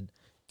you said,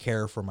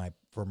 care for my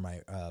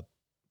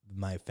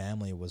my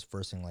family was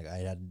first thing. Like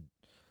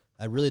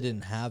I really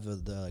didn't have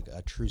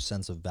a true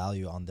sense of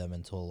value on them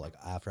until like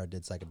after I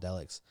did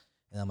psychedelics,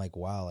 and I'm like,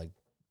 wow, like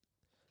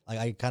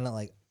I kind of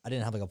like, I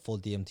didn't have like a full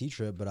DMT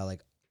trip, but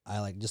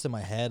I just in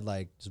my head,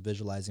 like just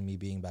visualizing me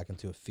being back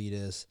into a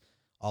fetus,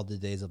 all the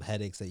days of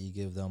headaches that you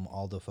give them,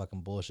 all the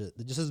fucking bullshit,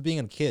 just as being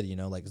a kid,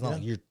 like it's not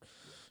like you're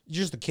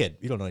just a kid.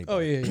 You don't know any better.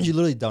 Oh, yeah. You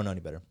literally don't know any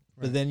better.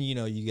 Right. But then,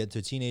 you get to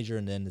a teenager,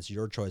 and then it's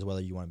your choice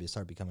whether you want to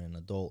start becoming an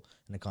adult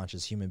and a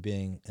conscious human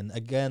being. And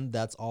again,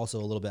 that's also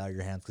a little bit out of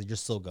your hands because you're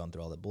still going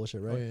through all that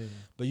bullshit, right? Oh, yeah.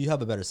 But you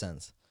have a better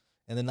sense.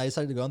 And then I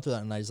decided to go through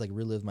that, and I just like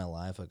relived my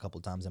life a couple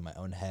of times in my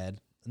own head.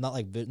 Not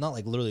like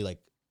literally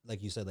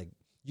like you said, like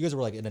you guys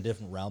were like in a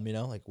different realm,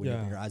 like when you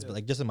open your eyes, but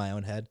like just in my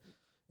own head.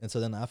 And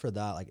so then after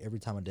that, like every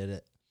time I did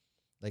it,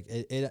 Like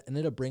it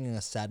ended up bringing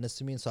a sadness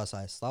to me, and so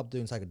I stopped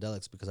doing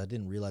psychedelics because I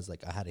didn't realize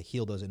like I had to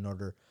heal those in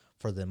order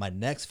for my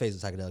next phase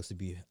of psychedelics to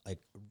be like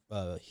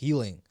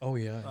healing. Oh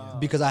yeah, yeah.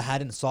 Because I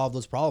hadn't solved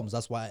those problems.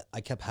 That's why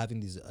I kept having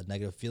these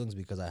negative feelings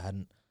because I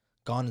hadn't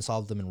gone and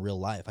solved them in real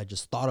life. I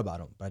just thought about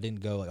them, but I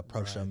didn't go like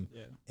approach them.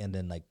 Yeah. And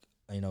then like,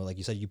 you know, like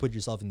you said, you put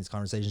yourself in these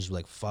conversations. You're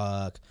like,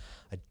 fuck,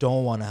 I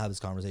don't want to have this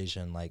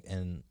conversation. Like,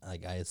 and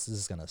like, this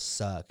is gonna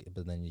suck.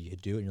 But then you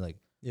do it, and you're like,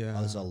 yeah,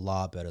 oh, this is a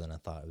lot better than I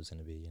thought it was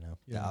gonna be. You know,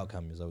 the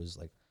outcome is always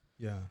like,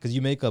 yeah, because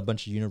you make a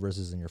bunch of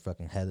universes in your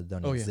fucking head that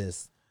don't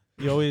exist.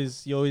 You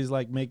always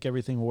like make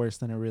everything worse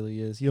than it really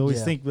is. You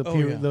always think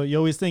you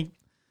always think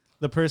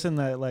the person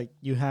that like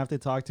you have to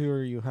talk to,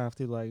 or you have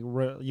to like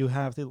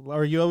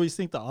or you always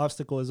think the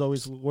obstacle is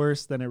always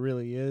worse than it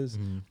really is,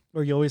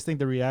 or you always think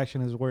the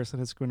reaction is worse than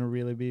it's going to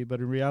really be.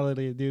 But in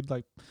reality, dude,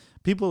 like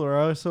people are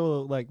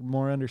also like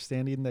more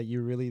understanding that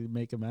you really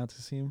make them out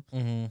to seem.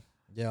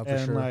 Yeah, for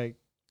and sure. Like,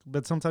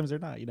 but sometimes they're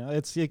not. You know,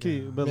 it's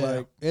icky, but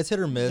like it's hit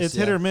or miss. It's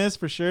hit or miss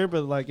for sure.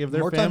 But like if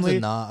they're more family, times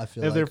than not, I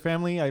feel if they're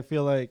family, I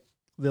feel like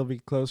they'll be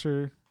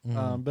closer.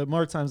 But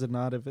more times than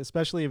not,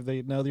 especially if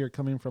they know that you're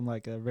coming from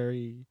like a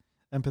very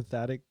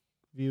empathetic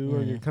view,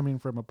 or you're coming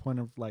from a point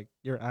of like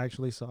you're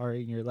actually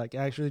sorry and you're like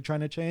actually trying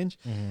to change,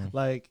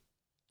 like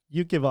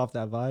you give off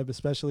that vibe,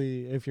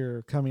 especially if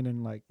you're coming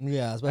in like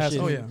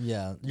especially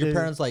your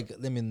parents, like,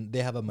 I mean,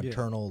 they have a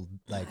maternal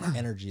like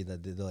energy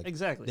that they're like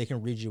exactly they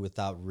can read you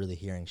without really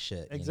hearing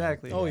shit.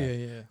 Exactly. You know?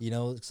 Yeah. You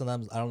know,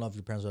 sometimes I don't know if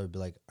your parents would be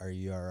like, "Are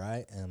you all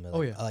right?" And I'm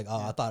like,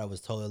 I thought I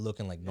was totally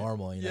looking like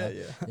normal. You know,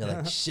 you're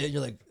like shit. You're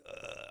like,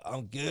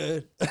 I'm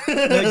good.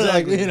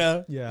 Exactly. You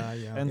know. Yeah.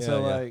 And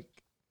so like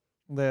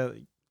they'll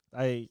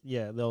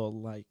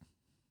like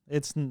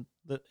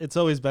it's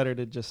always better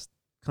to just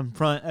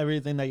confront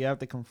everything that you have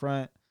to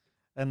confront,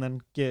 and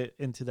then get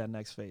into that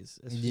next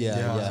phase. It's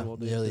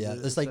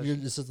It's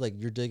like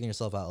you're digging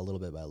yourself out a little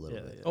bit by a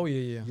little bit. Oh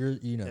yeah. You're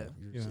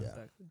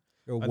exactly.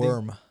 You're a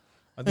worm.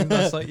 I think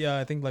that's like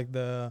I think like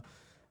the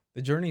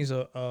journeys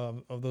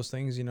of those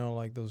things, you know,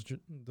 like those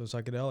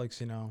psychedelics,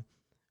 you know,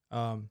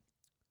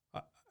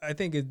 I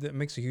think it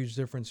makes a huge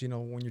difference, you know,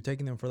 when you're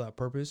taking them for that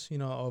purpose, you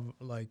know, of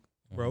like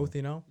growth,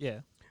 you know,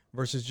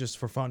 versus just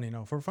for fun, you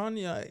know. For fun,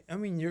 I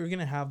mean, you're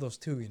gonna have those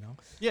too, you know.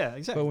 Yeah,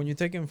 exactly. But when you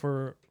take them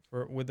for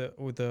with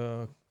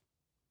a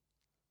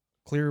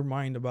clear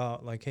mind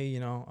about like, hey, you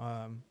know,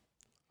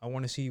 I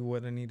want to see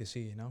what I need to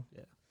see, you know.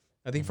 Yeah.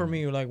 I think for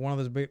me, like one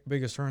of those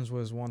biggest turns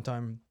was one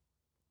time.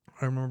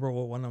 I remember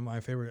what one of my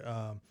favorite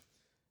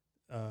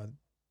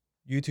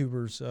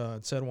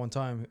YouTubers said one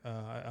time.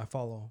 I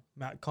follow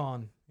Matt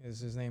Kahn is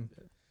his name.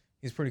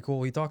 He's pretty cool.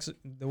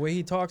 The way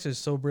he talks is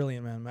so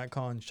brilliant, man. Matt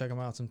Kahn, check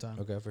him out sometime.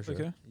 Okay, for sure.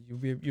 Okay.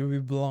 You'll be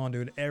blown,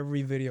 dude.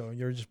 Every video,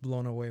 you're just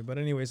blown away. But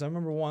anyways, I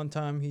remember one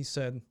time he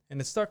said,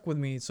 and it stuck with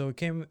me. So it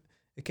came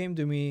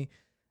to me,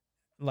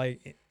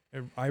 like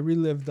I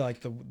relived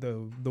like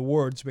the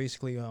words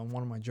basically on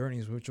one of my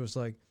journeys, which was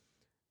like,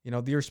 you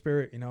know, dear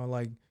spirit, you know,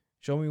 like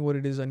show me what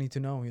it is I need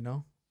to know, you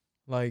know,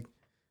 like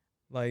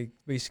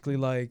basically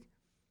like,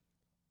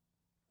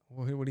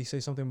 what did he say?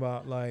 Something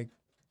about like,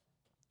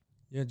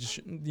 yeah, just,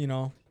 you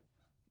know,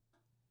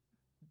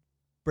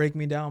 break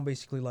me down,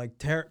 basically like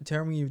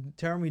tear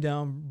me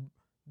down,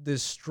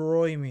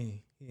 destroy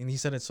me. And he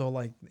said it so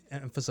like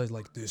emphasized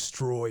like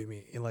destroy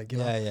me, like, you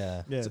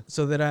know,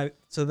 so that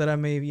I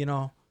may, you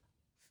know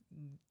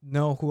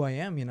who I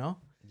am, you know.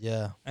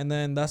 Yeah. And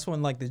then that's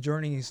when like the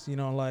journeys, you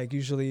know, like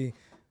usually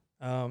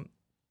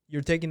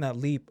you're taking that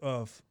leap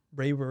of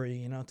bravery,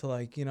 you know, to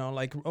like, you know,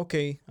 like,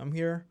 okay, I'm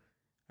here.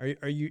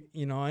 Are you,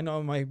 you know, I know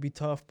it might be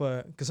tough,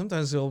 but because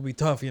sometimes it'll be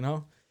tough, you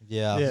know.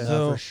 Yeah,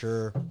 so, for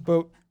sure.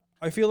 But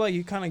I feel like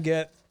you kind of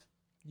get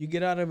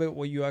out of it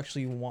what you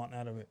actually want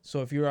out of it.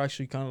 So if you're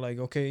actually kind of like,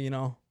 okay, you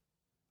know,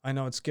 I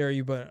know it's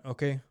scary, but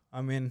okay,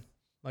 I'm in.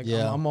 Like,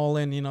 I'm all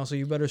in, you know. So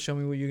you better show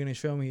me what you're gonna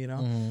show me, you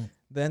know.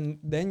 Then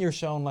you're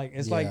shown like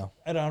it's like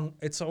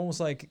it's almost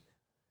like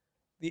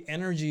the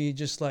energy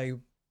just like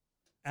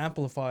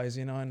amplifies,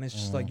 you know, and it's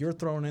just like you're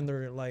thrown in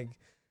there like,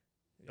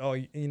 oh,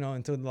 you know,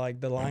 into like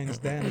the lion's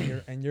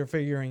den, and you're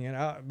figuring it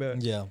out, but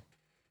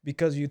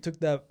because you took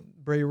that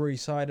bravery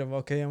side of,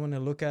 okay, I'm gonna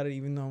look at it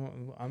even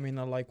though I may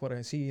not like what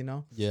I see, you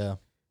know.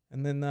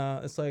 And then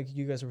it's like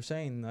you guys were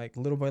saying, like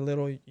little by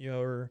little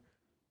you're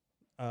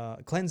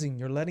cleansing,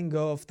 you're letting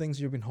go of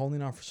things you've been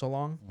holding on for so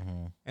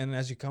long, and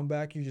as you come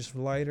back, you're just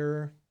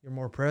lighter, you're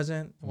more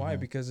present. Why?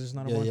 Because there's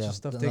not a bunch of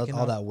stuff taking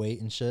all that weight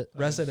and shit,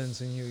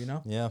 residence in you, you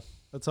know.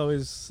 That's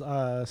always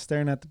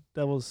staring at the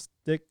devil's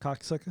dick,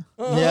 cocksucker.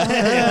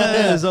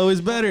 It's always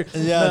better. Dude.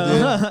 You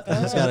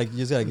just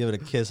gotta give it a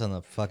kiss on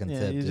the fucking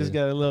tip. You dude. just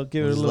gotta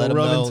give it a little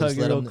rub and tug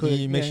real quick.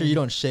 You make sure you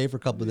don't shave for a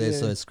couple of days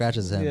so it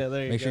scratches him.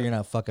 Make sure you're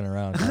not fucking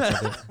around.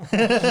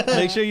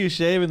 Make sure you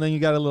shave and then you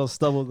got a little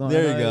stubble going.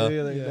 There you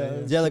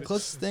go. Yeah, the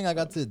closest thing I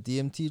got to a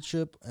DMT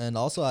trip, and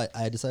also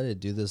I decided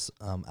to do this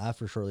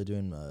after shortly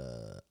doing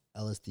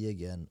LSD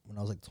again when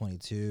I was like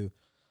 22.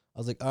 I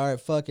was like, all right,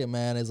 fuck it,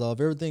 man. It's all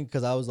of everything,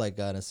 because I was like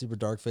in a super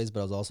dark phase, but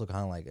I was also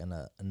kind of like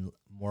in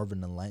more of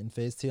an enlightened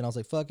phase too. And I was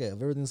like, fuck it,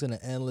 if everything's gonna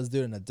end, let's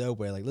do it in a dope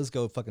way. Like, let's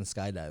go fucking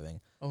skydiving.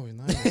 Oh,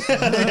 nice.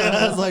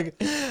 I was like,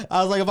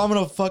 if I'm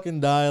gonna fucking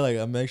die, like,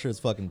 I make sure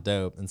it's fucking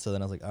dope. And so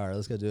then I was like, all right,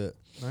 let's go do it.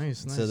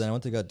 Nice. So then I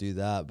went to go do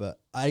that, but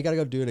I gotta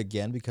go do it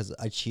again because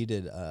I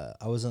cheated.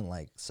 I wasn't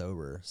like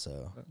sober,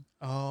 so.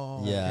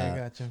 Oh, yeah. Okay,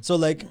 gotcha. So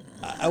like,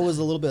 I was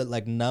a little bit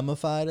like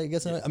numbified, I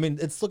guess. I mean,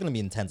 it's still gonna be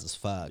intense as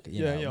fuck,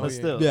 you know. but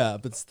still,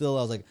 but still,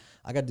 I was like,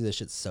 I gotta do this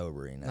shit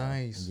sober, you know.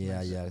 Nice. Yeah,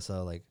 nice. yeah.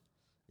 So like,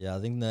 yeah, I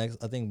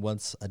think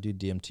once I do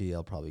DMT,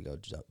 I'll probably go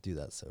do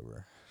that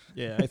sober.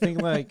 Yeah, I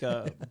think like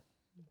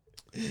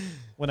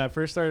when I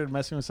first started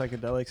messing with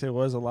psychedelics, it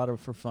was a lot of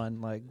for fun.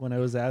 Like when it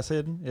was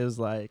acid, it was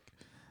like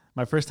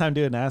my first time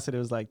doing acid. It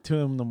was like 2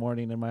 a.m.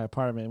 in my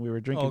apartment. We were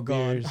drinking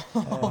beers.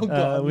 Oh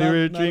god. We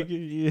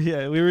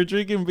were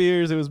drinking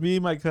beers. It was me,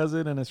 my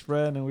cousin, and his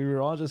friend, and we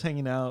were all just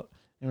hanging out.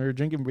 And we were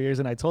drinking beers.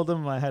 And I told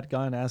them I had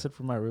gotten acid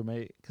from my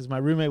roommate because my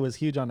roommate was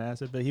huge on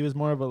acid, but he was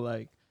more of a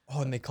like.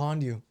 Oh, and they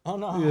conned you. Oh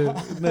no.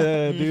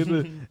 Yeah,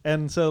 dude.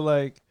 And so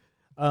like,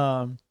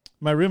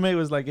 my roommate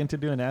was like into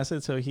doing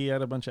acid, so he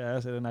had a bunch of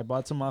acid, and I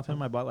bought some off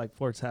him. I bought like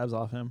 4 tabs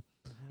off him,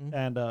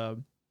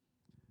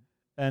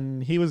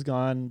 and he was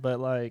gone. But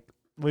like,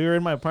 we were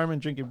in my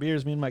apartment drinking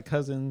beers, me and my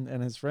cousin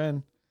and his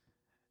friend,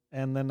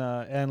 and then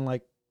and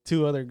like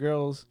 2 other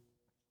girls,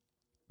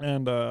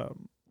 and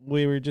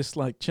we were just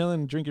like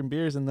chilling, drinking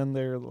beers, and then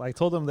they're like,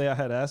 told them I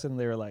had acid, and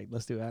they were like,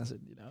 let's do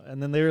acid, you know.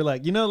 And then they were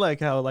like, you know, like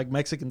how like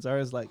Mexicans are,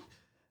 is like,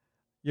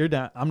 you're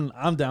down,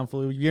 I'm down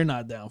for you, you're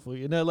not down for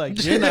you, you know,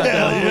 like you're not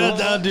down, you're not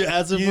down to do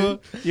acid,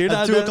 you're at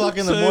not 2 o'clock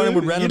in the morning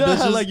with random you know bitches.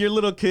 how like your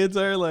little kids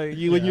are like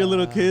when you're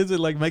little kids and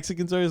like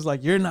Mexicans are, is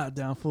like, you're not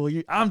down fool,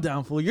 I'm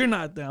down fool, you're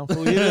not down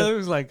fool, you know. It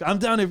was like, I'm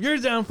down if you're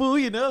down fool,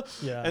 you know.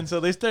 Yeah. And so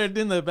they started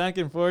doing the back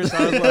and forth. So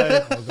I was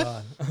like, Oh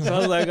god. so I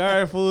was like, all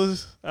right,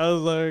 fools. I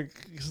was like,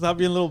 stop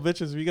being little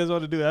bitches. If you guys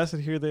want to do acid,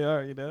 here they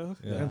are, you know.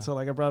 Yeah. And so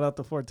like I brought out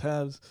the 4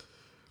 tabs.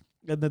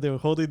 And then they were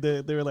holding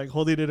it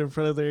in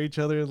front of each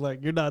other,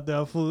 like, you're not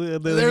down, fool.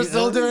 And then They're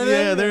still doing it?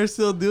 Yeah, they were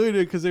still doing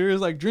it because they were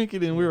like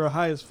drinking and we were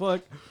high as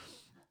fuck.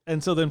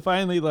 And so then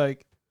finally,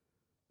 like,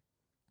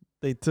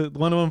 they took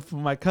one of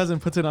them. My cousin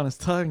puts it on his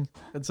tongue,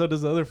 and so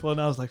does the other fool. And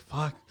I was like,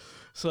 fuck.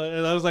 So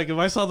and I was like, if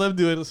I saw them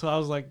do it, so I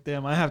was like,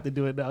 damn, I have to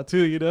do it now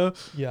too, you know.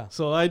 Yeah.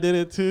 So I did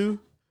it too.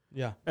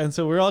 Yeah. And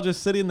so we're all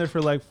just sitting there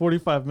for like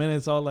 45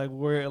 minutes, all like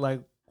we're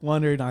like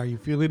wondering, are you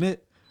feeling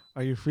it?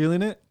 Are you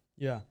feeling it?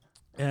 Yeah.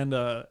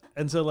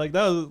 And so like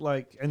that was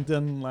like, and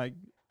then like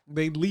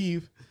they'd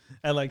leave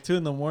at like 2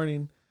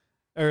 a.m,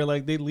 or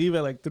like they'd leave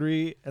at like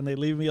 3, and they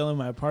leave me all in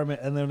my apartment.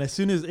 And then as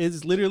soon as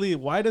it's literally,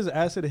 why does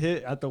acid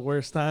hit at the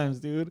worst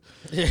times, dude?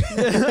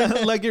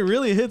 Like it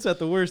really hits at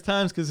the worst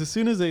times, because as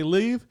soon as they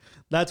leave,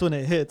 that's when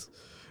it hits.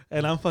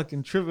 And I'm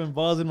fucking tripping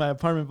balls in my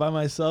apartment by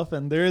myself,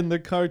 and they're in their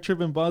car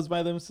tripping balls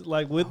by them,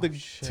 like with the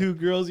shit. 2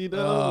 girls, you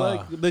know.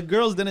 Like the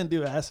girls didn't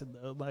do acid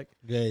though, like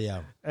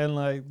Yeah. and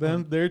like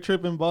them, they're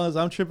tripping balls,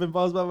 I'm tripping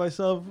balls by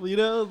myself, you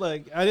know.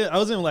 Like I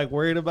wasn't like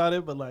worried about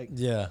it, but like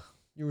Yeah.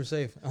 You were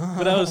safe.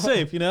 but I was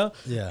safe, you know.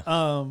 Yeah.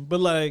 But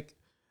like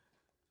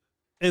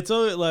it's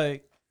always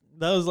like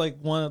that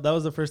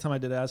was the first time I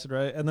did acid,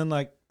 right? And then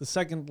like the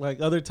second,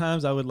 like other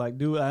times I would like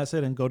do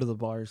acid and go to the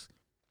bars.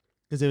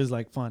 Because it was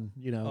like fun,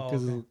 you know,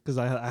 because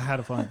I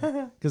had fun,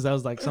 because that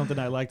was like something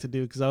I like to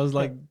do, because I was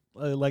like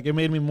it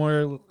made me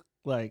more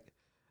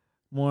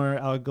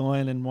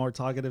outgoing and more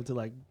talkative to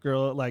like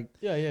girl, like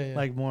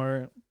like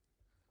more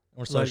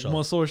social. like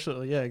more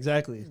social, yeah,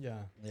 exactly,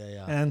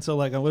 Yeah. And so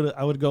like I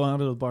would go out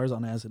to the bars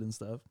on acid and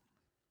stuff.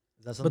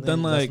 Is that something, But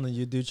then, that's like- something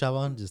you do,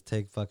 Chavon? Just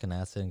take fucking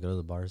acid and go to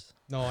the bars?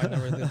 No, I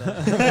never did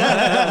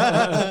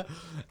that.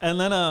 And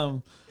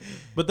then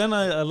but then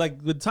I like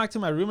would talk to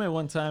my roommate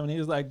one time, and he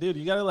was like, dude,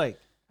 you gotta like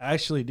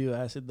actually do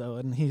acid though.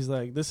 And he's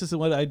like, this is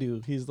what I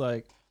do. He's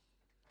like,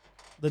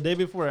 the day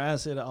before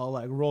acid, I'll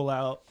like roll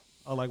out,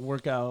 I'll like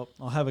work out,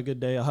 I'll have a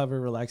good day, I'll have a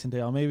relaxing day,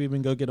 I'll maybe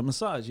even go get a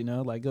massage, you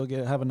know, like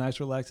have a nice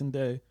relaxing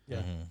day. Yeah.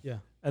 Mhm. Yeah.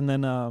 And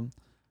then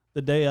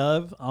the day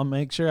of, I'll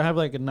make sure I have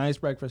like a nice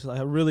breakfast, like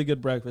a really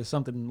good breakfast,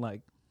 something like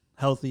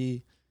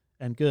healthy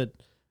and good.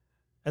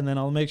 And then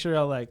I'll make sure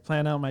I'll like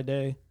plan out my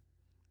day.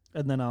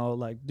 And then I'll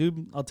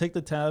take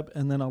the tab,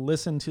 and then I'll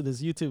listen to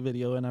this YouTube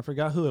video, and I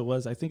forgot who it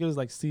was. I think it was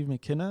like Steve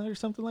McKenna or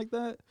something like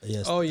that.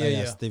 Yes. Oh,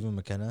 yeah. Stephen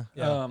McKenna.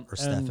 Yeah. Or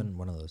Stefan,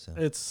 one of those.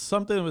 Yeah. It's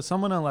something with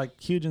someone on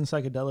like huge in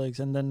psychedelics,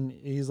 and then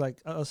he's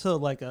like also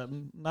like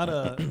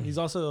he's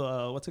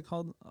also what's it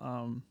called,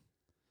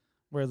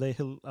 where they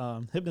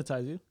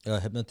hypnotize you.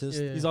 Hypnotist.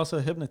 Yeah. He's also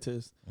a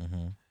hypnotist.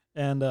 Mm-hmm.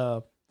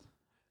 And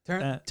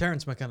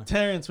Terrence McKenna.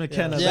 Terrence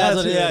McKenna. Yeah.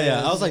 that's who it Yeah.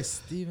 is. I was like,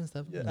 Steven,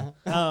 Stefan.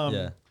 Yeah.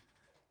 Yeah.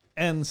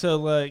 And so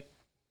like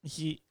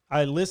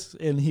I listen,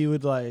 and he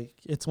would like,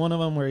 it's one of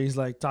them where he's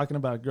like talking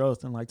about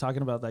growth and like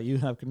talking about that you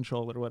have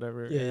control or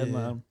whatever. Yeah, And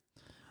yeah.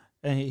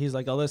 and he's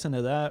like, I'll listen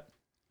to that,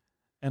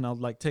 and I'll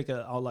like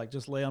I'll like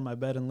just lay on my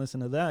bed and listen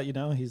to that, you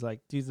know. He's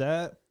like, do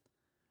that,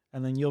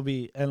 and then you'll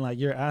be, and like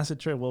your acid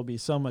trip will be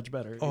so much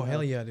better. Oh, you know?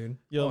 hell yeah, dude.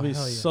 You'll be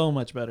hell yeah. so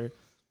much better.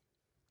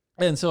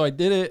 And so I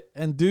did it,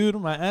 and dude,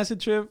 my acid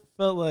trip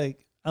felt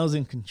like I was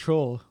in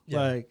control. Yeah.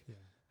 Like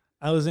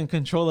I was in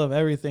control of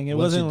everything. It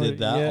Once you wasn't did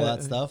that, all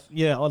that stuff?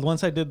 Yeah,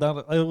 once I did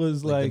that, it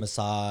was Like the like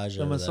massage,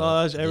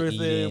 or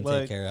everything. eating,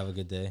 Like, take care, have a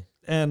good day.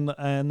 and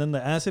then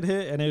the acid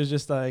hit, and it was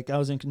just like I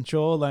was in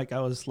control. Like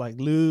I was like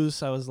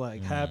loose. I was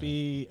like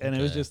happy, and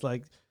it was just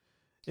like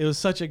it was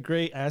such a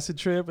great acid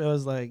trip. It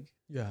was like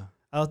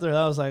out there.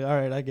 I was like, all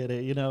right, I get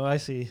it. You know, I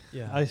see.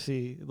 Yeah. I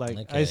see.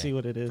 Like I see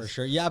what it is For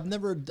sure. Yeah, I've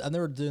never done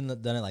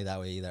it like that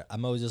way either.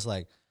 I'm always just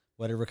like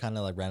whatever kind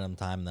of like random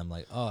time, and I'm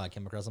like, oh, I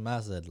came across some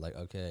acid. Like,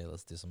 okay,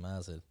 let's do some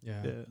acid.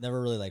 Yeah. Never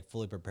really like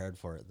fully prepared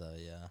for it though.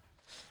 Yeah.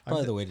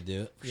 Probably the way to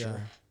do it. For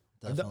sure.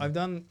 I've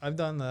done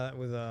that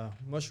with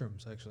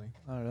mushrooms actually.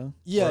 I don't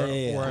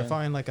know. Where I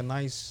find like a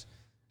nice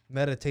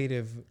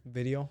meditative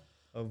video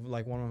of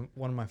like one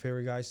of my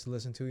favorite guys to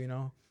listen to. You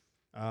know,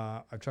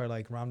 I've tried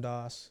like Ram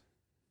Dass.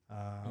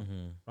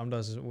 Ram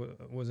Dass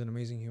was an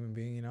amazing human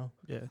being. You know.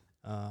 Yeah.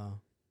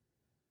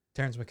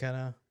 Terrence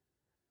McKenna.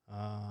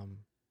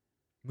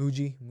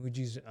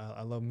 Muji's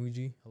I love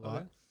Muji a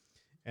lot.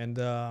 And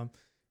I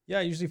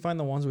usually find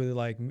the ones with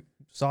like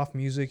soft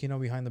music, you know,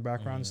 behind the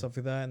background and stuff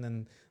like that. And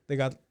then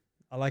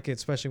I like it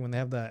especially when they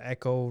have the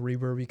echo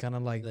reverby kind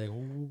of like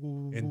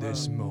in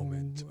this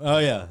moment. Oh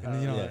yeah. And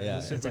then, you know,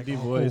 It's like deep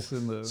cool. voice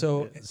in the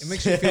So it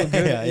makes you feel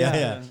good.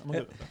 Yeah.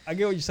 I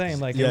get what you're saying.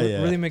 Like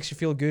it really makes you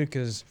feel good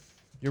because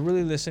you're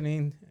really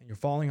listening, you're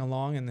following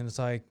along, and then it's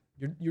like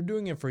you're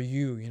doing it for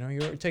you. You know,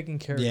 you're taking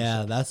care of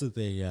yourself. Yeah, that's the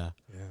thing. Yeah,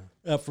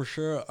 for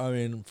sure. I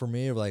mean, for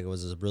me, like it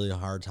was a really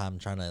hard time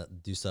trying to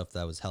do stuff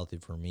that was healthy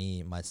for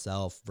me,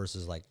 myself,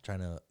 versus like trying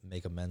to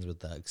make amends with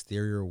the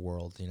exterior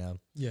world. You know.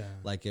 Yeah.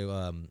 Like it,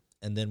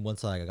 and then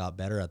once I got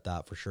better at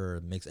that, for sure,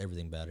 it makes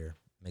everything better.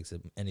 Makes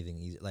it anything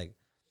easy. Like,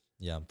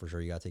 yeah, for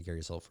sure, you gotta take care of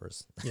yourself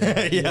first.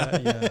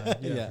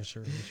 Yeah, for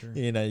sure.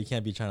 You know, you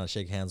can't be trying to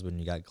shake hands when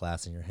you got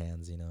glass in your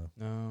hands. You know.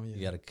 No. Yeah.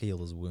 You gotta heal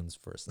those wounds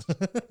first.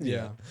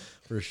 Yeah,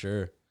 for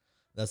sure.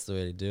 That's the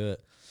way to do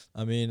it.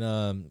 I mean,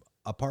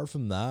 apart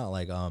from that,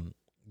 like,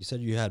 you said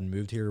you had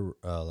moved here,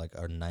 like,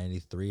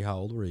 93. How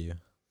old were you?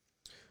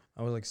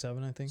 I was like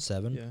 7, I think.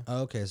 7? Yeah.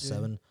 Oh, okay,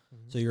 7.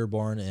 So you were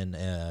born in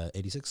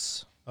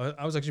 86?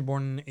 I was actually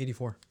born in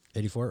 84.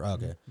 84? Oh,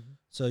 okay.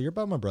 So you're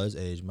about my brother's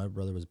age. My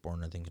brother was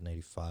born, I think, in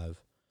 85.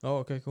 Oh,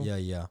 okay, cool. Yeah.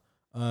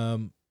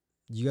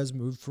 You guys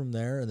moved from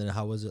there, and then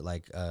how was it,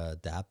 like,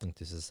 adapting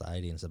to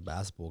society and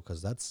Sebastopol?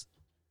 Because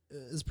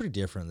it's pretty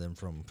different than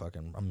from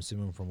I'm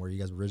assuming from where you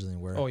guys originally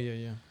were. Oh,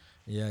 yeah.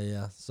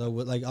 Yeah. So,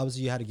 like,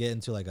 obviously, you had to get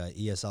into like a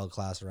ESL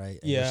class, right?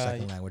 And your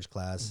second language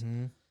class,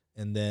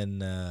 and then,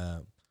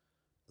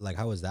 like,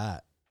 how was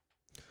that?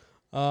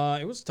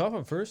 It was tough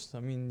at first.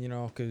 I mean, you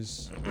know,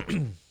 because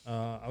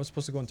I was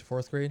supposed to go into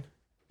 4th grade.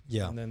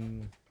 Yeah.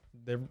 And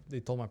then they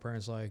told my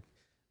parents like,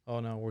 "Oh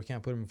no, we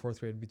can't put him in 4th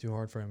grade. It'd be too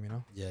hard for him," you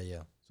know.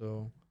 Yeah.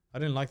 So I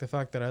didn't like the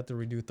fact that I had to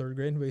redo 3rd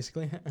grade,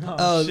 basically.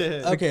 Oh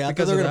shit. Okay, I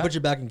thought they were gonna put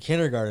you back in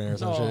kindergarten or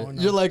some shit.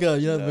 No. You're like the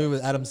movie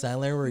with Adam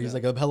Sandler where he's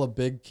like a hella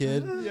big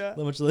kid. Yeah.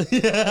 Much like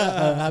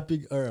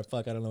happy or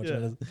fuck, I don't know which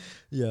one it is.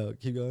 Yeah,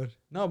 keep going.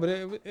 No, but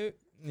it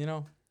you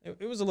know,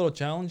 it was a little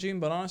challenging,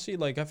 but honestly,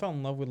 like I fell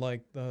in love with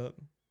like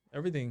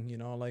everything, you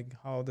know, like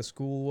how the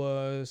school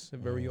was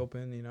very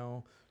open, you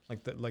know,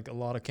 like a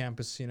lot of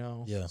campus, you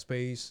know,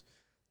 space.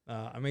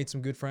 I made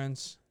some good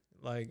friends,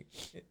 like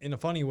in a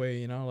funny way,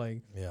 you know,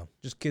 like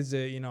just kids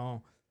that, you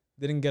know,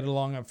 didn't get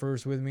along at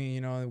first with me, you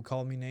know, they would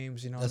call me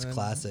names, you know. That's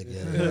classic.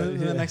 Yeah.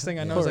 The next thing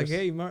I know, it's like,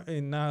 hey,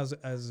 and now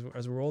as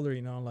we're older,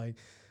 you know, like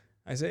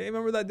I say, hey,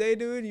 remember that day,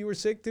 dude? You were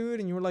sick, dude,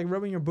 and you were like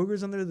rubbing your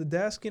boogers under the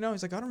desk, you know?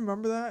 He's like, I don't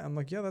remember that. I'm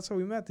like, yeah, that's how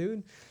we met,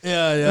 dude.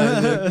 Yeah.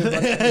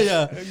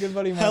 Yeah. Good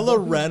buddy. Hella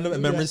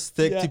random memories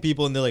stick to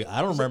people, and they're like,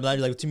 I don't remember that.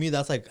 You're like, to me,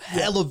 that's like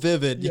hella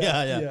vivid.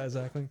 Yeah,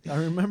 exactly. I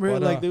remember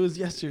it like it was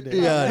yesterday.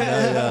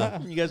 Yeah.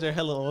 You guys are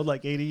hella old,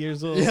 like 80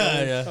 years old.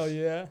 Yeah. Oh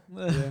yeah.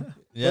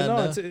 Yeah.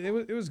 But no,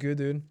 it was good,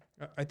 dude.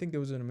 I think it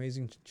was an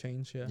amazing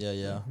change. Yeah.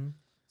 Yeah.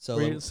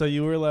 So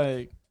you were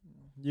like,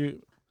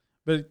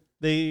 but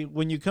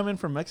when you come in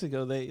from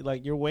Mexico, they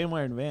like you're way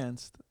more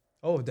advanced.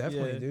 Oh,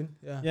 definitely, dude.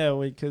 Yeah. Yeah,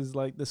 because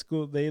like the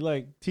school, they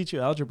like teach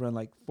you algebra in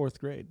like 4th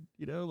grade.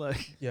 You know,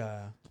 like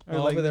Or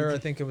like over there, I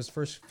think it was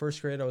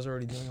first grade. I was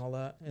already doing all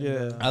that.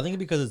 And, I think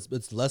because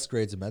it's less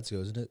grades in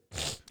Mexico, isn't it?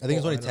 I think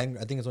it's only 10.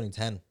 I think it's only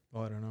 10.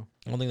 Oh, I don't know.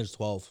 I don't think there's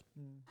 12.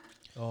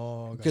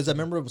 Oh, because I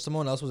remember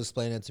someone else was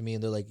explaining it to me,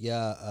 and they're like,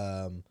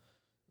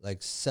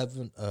 like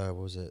 7. What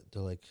was it?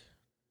 They're like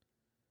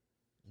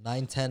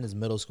 9, 10 is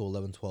middle school,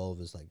 11,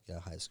 12 is like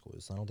high school.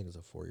 So I don't think it's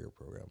a 4-year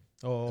program.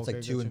 Oh, it's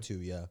like 2 and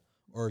 2,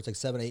 or it's like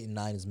 7, 8, and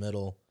 9 is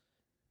middle,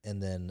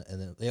 and then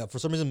for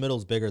some reason middle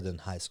is bigger than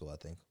high school. I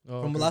think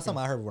from the last time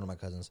I heard one of my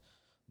cousins,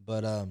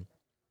 but I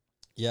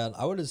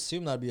would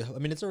assume that'd be. I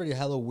mean, it's already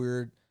hella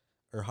weird.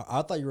 Or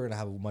I thought you were gonna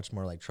have a much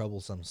more like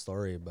troublesome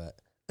story, but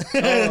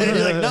you're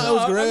like, no, it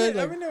was great.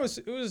 I mean, it was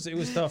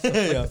tough. Like,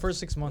 the first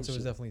 6 months, it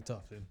was definitely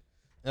tough, dude.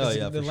 Oh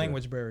yeah, the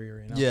language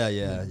barrier. You know?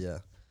 Yeah.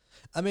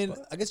 I mean,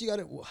 I guess you got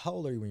it. How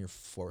old are you when you're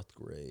 4th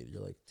grade?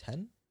 You're like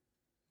 10?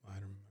 I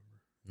don't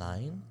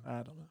remember. 9? I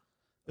don't know.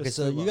 Okay,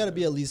 so you got to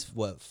be at least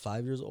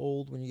 5 years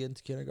old when you get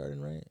into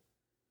kindergarten, right?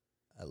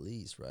 at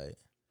least, right?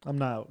 I'm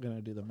not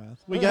gonna do the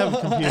math. We have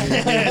a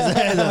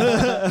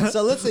computer.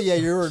 So let's say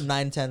you're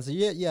 9, 10. So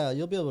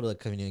you'll be able to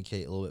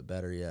communicate a little bit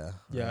better. Yeah,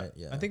 Yeah, right?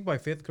 Yeah. I think by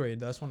 5th grade,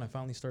 that's when I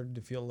finally started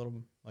to feel a little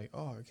like,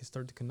 oh, I can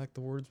start to connect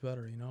the words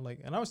better, like.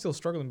 And I was still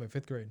struggling by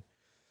 5th grade.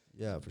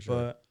 Yeah, for sure.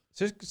 But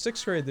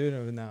 6th grade,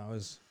 dude, now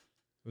it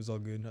was all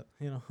good,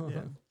 Yeah.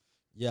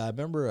 Yeah, I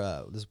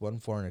remember this one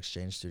foreign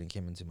exchange student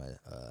came into my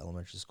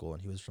elementary school,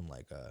 and he was from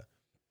like I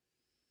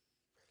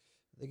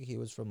think he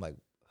was from like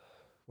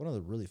one of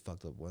the really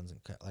fucked up ones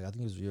I think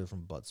he was either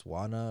from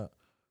Botswana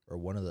or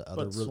one of the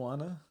other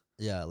Botswana.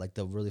 yeah, like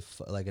the really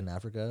like in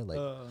Africa, like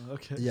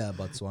okay. yeah,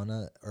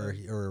 Botswana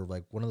or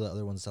like one of the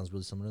other ones sounds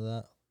really similar to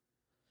that.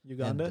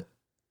 Uganda.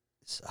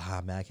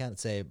 Man, I can't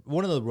say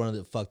one of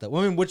the fucked up.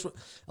 I mean,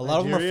 a lot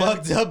of them are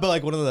fucked up, but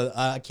like one of the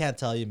I can't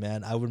tell you,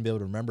 man. I wouldn't be able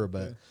to remember,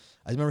 but Yeah.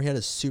 I remember he had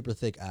a super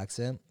thick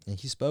accent, and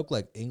he spoke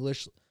like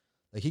English,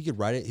 like he could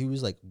write it. He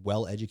was like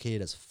well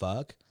educated as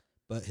fuck,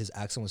 but his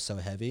accent was so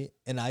heavy,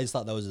 and I just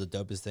thought that was the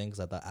dopest thing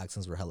because I thought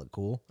accents were hella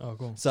cool. Oh,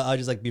 cool. So I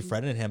just like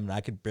befriended him, and I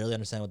could barely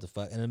understand what the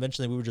fuck. And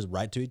eventually, we would just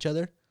write to each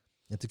other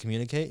and to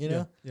communicate, you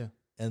know. Yeah.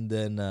 And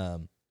then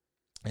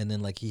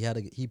like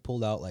he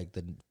pulled out like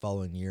the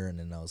following year, and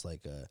then I was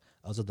like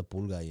I was at the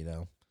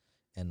pulga,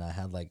 and I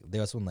had like they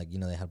also like they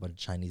had a bunch of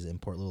Chinese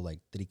import little like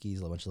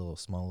triquis, a bunch of little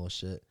small little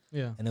shit.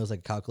 Yeah. And it was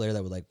like a calculator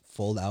that would like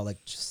fold out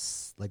like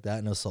just like that,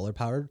 and it was solar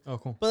powered. Oh,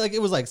 cool. But like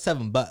it was like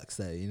 $7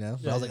 that, Yeah,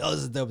 I was like, oh,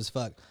 this is dope as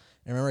fuck.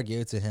 And I remember I gave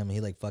it to him, and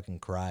he like fucking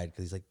cried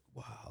because he's like,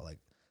 wow, like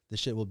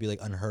this shit will be like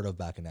unheard of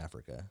back in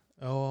Africa.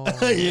 Oh,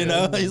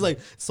 He's like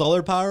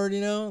solar powered,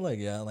 like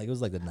yeah, like it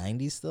was like the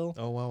 90s still.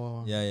 Oh,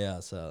 wow. Yeah.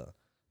 So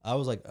I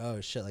was like, oh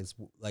shit,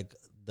 like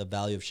the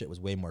value of shit was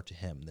way more to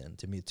him than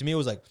to me. To me, it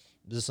was like,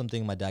 this is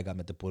something my dad got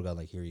me at the pulga.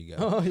 Like, here you go.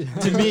 Oh, yeah.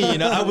 To me,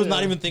 I was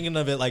not even thinking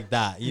of it like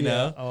that,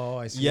 know? Oh,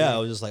 I see. Yeah, I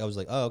was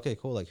like, oh, okay,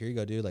 cool. Like, here you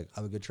go, dude. Like,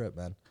 have a good trip,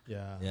 man.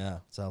 Yeah. Yeah.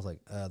 So I was like,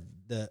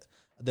 the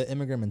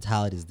immigrant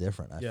mentality is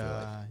different. I feel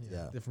like.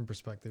 Yeah. Different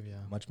perspective. Yeah.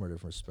 Much more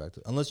different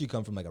perspective. Unless you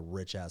come from like a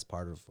rich ass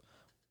part of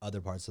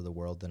other parts of the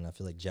world, then I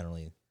feel like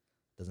generally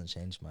doesn't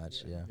change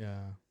much. Yeah.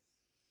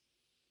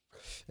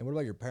 And what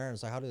about your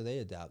parents? Like, how do they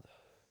adapt?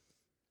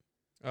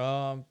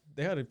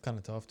 They had it kind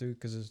of tough, dude,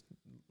 because it's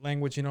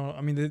language.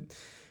 I mean,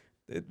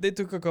 they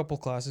took a couple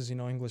classes,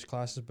 English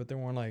classes, but they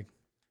weren't like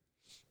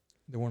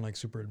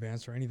super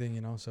advanced or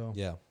anything, So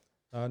Yeah.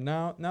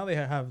 Now they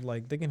have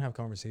like they can have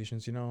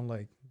conversations,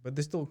 but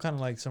they still kind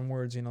of like some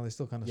words, they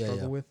still kind of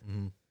struggle with.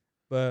 Mm-hmm.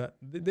 But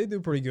they do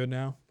pretty good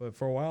now. But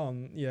for a while,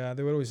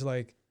 they would always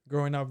like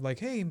growing up, like,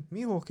 hey,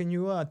 mijo, can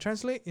you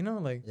translate?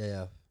 Like.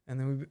 Yeah. And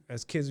then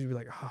as kids, we'd be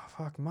like, oh,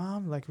 fuck,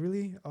 mom, like,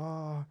 really?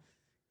 Oh,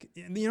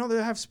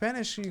 they have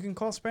Spanish. You can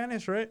call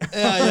Spanish, right?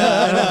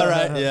 Yeah, I know,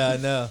 right? Yeah, I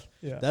know.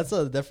 Yeah. That's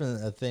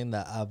definitely a thing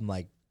that I've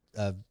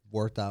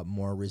worked out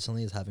more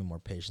recently is having more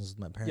patience with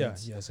my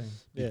parents. Yeah, same.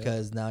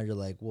 Because now you're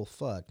like, well,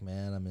 fuck,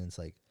 man. I mean, it's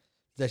like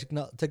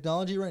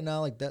technology right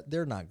now, like that,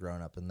 they're not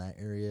growing up in that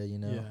area,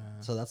 Yeah.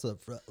 So that's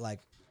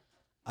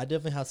I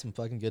definitely have some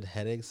fucking good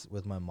headaches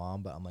with my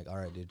mom, but I'm like, all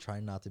right, dude, try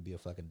not to be a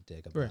fucking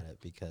dick about it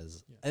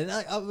because, and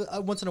I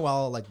once in a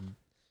while, like,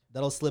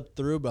 that'll slip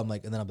through, but I'm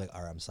like, and then I'm like,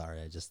 all right, I'm sorry,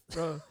 I just,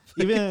 Bro,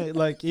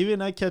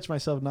 even I catch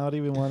myself not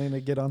even wanting to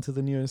get onto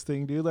the newest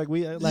thing, dude. Like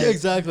yeah,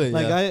 exactly,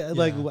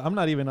 I'm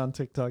not even on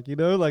TikTok,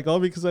 like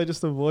all because I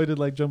just avoided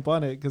like jump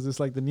on it because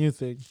it's like the new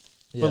thing.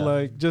 Yeah. But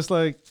like just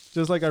like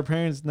our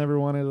parents never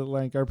wanted to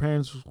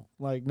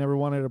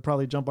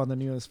probably jump on the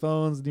newest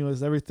phones,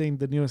 newest everything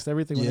when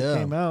it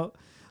came out.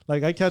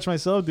 Like I catch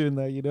myself doing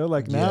that,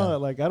 Like now,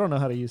 like I don't know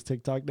how to use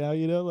TikTok now,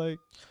 Like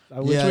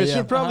I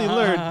should probably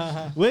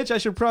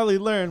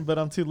learn, but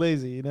I'm too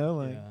lazy,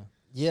 Like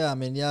yeah, I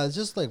mean, it's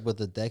just like with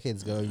the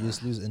decades go, you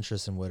just lose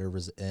interest in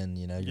whatever's in,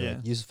 you like,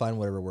 you just find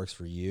whatever works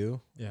for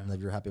you. Yeah. And if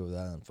you're happy with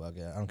that, then fuck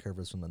it. I don't care if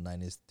it's from the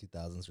 90s,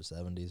 2000s, or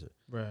 70s or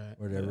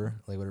whatever,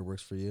 like whatever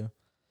works for you.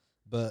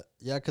 But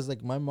yeah, because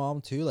like my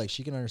mom too, like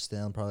she can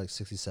understand probably like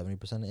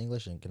 60-70% of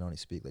English and can only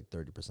speak like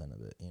 30%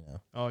 of it,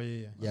 Oh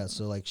yeah. Yeah,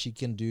 so like she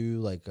can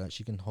do like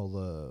she can hold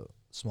a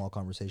small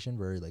conversation,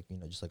 very like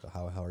just like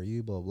how are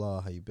you, blah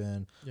blah, how you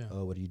been,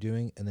 what are you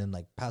doing, and then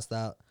like past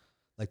that,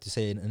 like to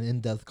say an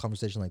in-depth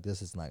conversation like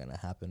this, it's not gonna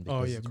happen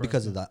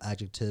because of the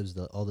adjectives,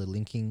 all the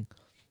linking,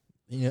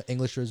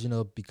 Englishers,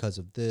 because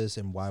of this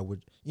and why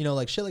would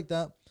like shit like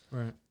that.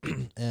 Right.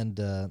 And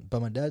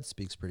but my dad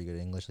speaks pretty good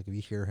English. Like if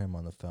you hear him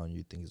on the phone,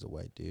 you'd think he's a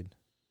white dude.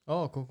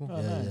 Oh, cool.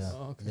 Oh, yeah, nice. yeah.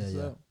 Oh,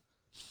 okay.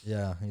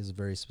 Yeah, he's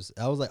very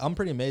specific. I was like, I'm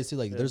pretty amazed too.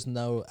 Like, there's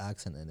no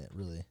accent in it,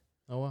 really.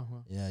 Oh wow.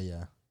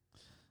 Yeah.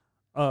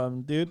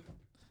 Dude.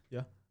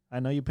 Yeah. I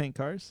know you paint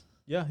cars.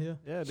 Yeah,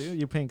 dude.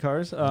 You paint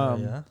cars.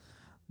 Yeah.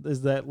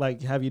 Is that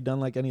like? Have you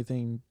done like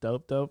anything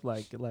dope?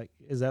 Like,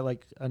 is that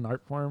like an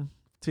art form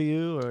to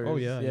you? Or oh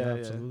yeah,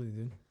 absolutely,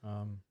 dude.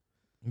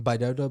 By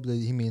dope,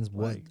 he means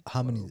what? Like,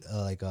 how many?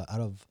 Out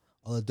of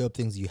all the dope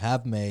things you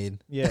have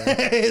made,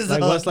 like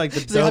what's like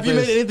the dopest? Have you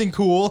made anything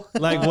cool?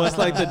 Like what's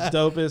like the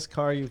dopest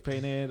car you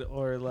painted,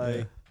 or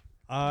like?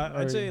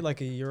 I'd say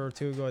like a year or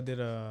two ago, I did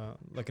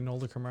an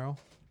older Camaro.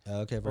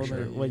 Okay, for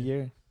sure. What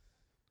year?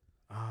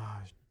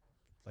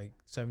 like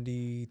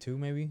 72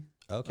 maybe.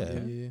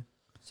 Okay. Yeah.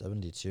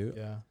 72.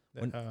 Yeah.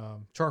 When-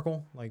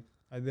 Charcoal. Like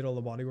I did all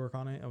the body work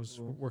on it. I was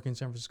working in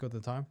San Francisco at the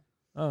time.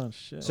 Oh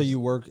shit. So you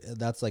work,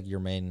 that's like your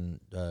main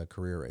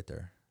career right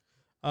there.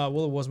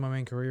 Well, it was my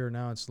main career.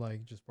 Now it's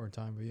like just part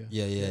time. But yeah.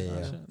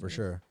 Yeah, Gotcha. for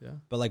sure. Yeah.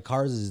 But like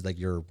cars is like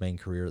your main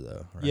career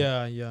though, right?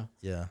 Yeah.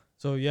 Yeah.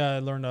 So yeah, I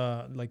learned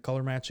like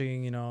color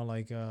matching.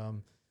 Like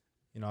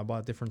I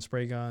bought different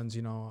spray guns.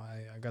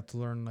 I got to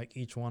learn like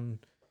each one,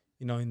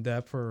 in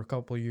depth for a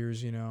couple of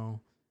years.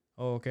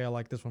 Oh, okay, I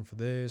like this one for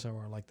this,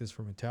 or I like this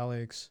for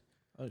metallics.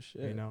 Oh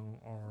shit.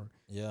 Or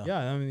Yeah.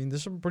 I mean,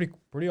 there's some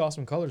pretty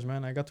awesome colors,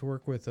 man. I got to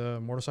work with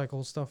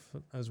motorcycle stuff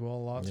as well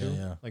a lot too,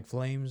 like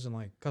flames and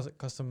like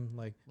custom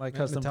like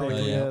custom metallic.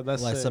 paint. Yeah,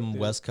 that's like sick, some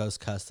dude. West Coast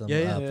custom.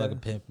 Yeah. Fucking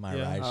pimp my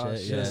ride Oh,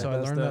 shit. shit. Yeah. So I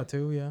That's learned dope. that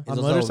too. Yeah. On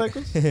Is those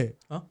motorcycles?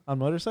 Huh? On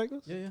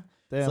motorcycles? Yeah.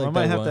 Damn, like I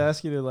might that have one. to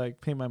ask you to like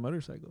paint my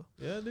motorcycle.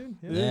 Yeah, dude.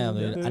 Yeah. Damn,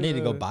 dude. Yeah, I need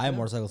to go buy a yeah,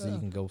 motorcycle so yeah. you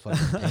can go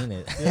fucking paint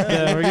it.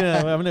 Yeah,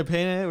 I'm gonna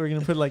paint it. We're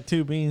gonna put like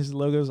two beans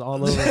logos all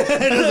over.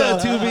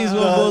 Two beans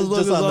with both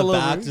logos just on all the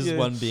back, over. just Yeah.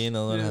 one bean, and the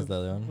other one Yeah. has the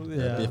other one. Yeah.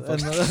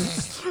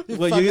 That'd be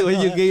fucking-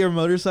 When you get your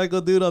motorcycle,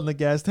 dude, on the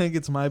gas tank,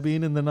 it's my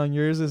bean, and then on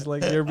yours, it's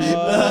like your bean.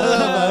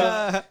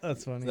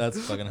 That's funny. That's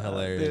fucking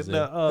hilarious. Dude,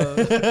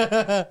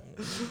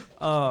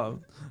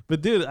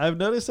 but dude, I've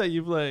noticed that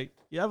you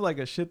have like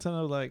a shit ton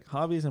of like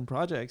hobbies and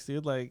projects,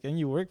 dude. Like, and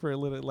you work for a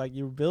little, like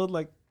you build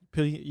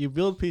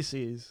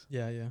PCs.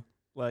 Yeah.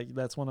 Like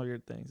that's one of your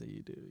things that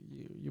you do.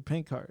 You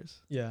paint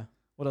cars. Yeah.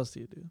 What else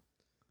do you do?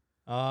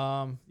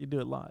 You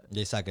do a lot.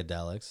 They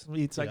psychedelics. You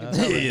eat Yeah.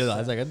 psychedelics.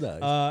 Yeah,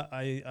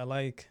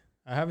 psychedelics.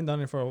 I haven't done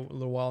it for a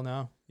little while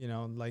now.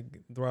 Like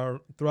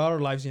throughout our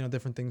lives,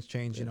 different things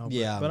change. Yeah, But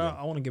yeah.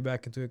 I want to get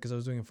back into it because I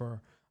was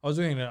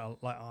doing it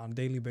like on a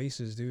daily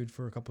basis, dude.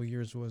 For a couple of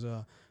years, was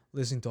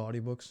listening to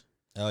audiobooks.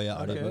 Oh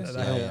yeah, Okay. audiobooks. That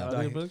Yeah, helped.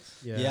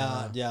 yeah.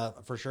 Audiobooks. Yeah,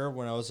 for sure.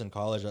 When I was in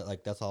college,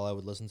 like that's all I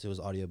would listen to was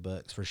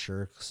audiobooks for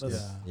sure.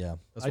 Yeah.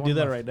 That's I one do of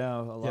that my- right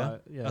now a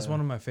lot. Yeah. That's one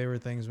of my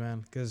favorite things, man.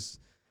 Because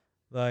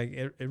like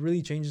it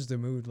really changes the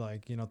mood,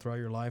 like throughout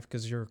your life,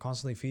 because you're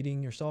constantly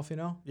feeding yourself,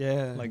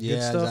 Yeah. like good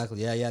Yeah, stuff.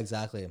 exactly. Yeah,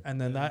 exactly.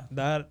 And then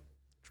that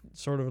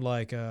sort of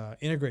like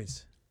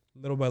integrates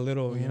little by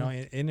little,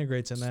 it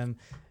integrates, and then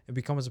it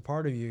becomes a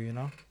part of you,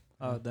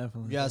 Oh,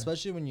 definitely. Yeah,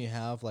 especially when you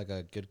have like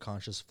a good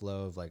conscious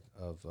flow of like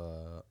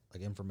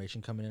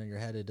information coming in your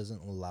head, it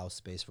doesn't allow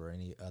space for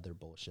any other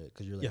bullshit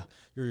because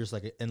you're just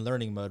like in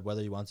learning mode,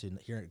 whether you want to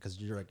hear it, because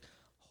you're like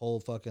whole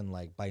fucking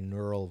like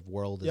binaural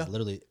world is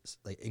literally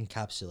like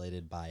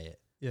encapsulated by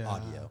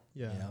audio.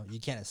 Yeah. You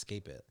can't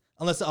escape it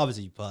unless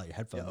obviously you pull out your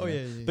headphones.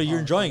 Yeah. But you're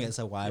enjoying it,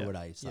 so why would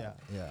I stop?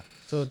 Yeah.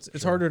 So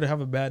it's harder to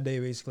have a bad day,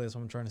 basically. That's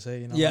what I'm trying to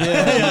say.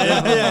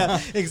 Yeah.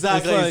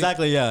 Exactly. It's like-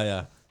 Exactly.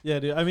 Yeah. Yeah,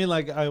 dude. I mean,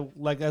 like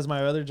as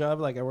my other job,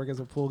 like I work as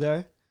a pool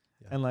guy,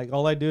 and like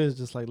all I do is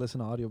just like listen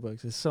to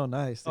audiobooks. It's so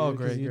nice. Dude, Oh, 'cause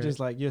great, You great. just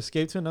like you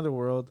escape to another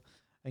world,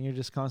 and you're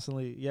just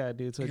constantly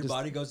dude. So Your just,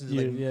 body goes into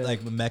you-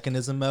 like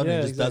mechanism mode and Yeah,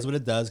 it just does exactly.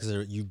 what it does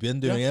because you've been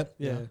doing it.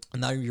 yeah,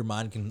 And now your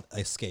mind can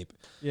escape.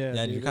 yeah.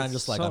 Yeah, and dude, you're kind of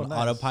it's just like so on nice.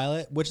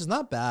 autopilot, which is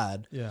not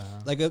bad. Yeah.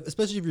 Like,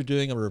 especially if you're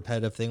doing a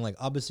repetitive thing. Like,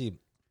 obviously,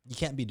 you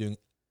can't be doing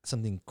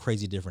something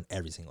crazy different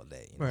every single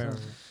day. Right.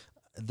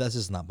 That's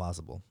just not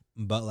possible.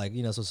 But like,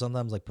 so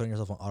sometimes like putting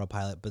yourself on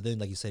autopilot, but then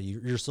like you said,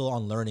 you're still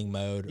on learning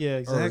mode. Yeah,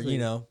 exactly.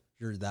 Or,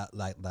 you're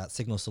that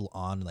signal's still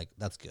on. Like,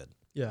 that's good.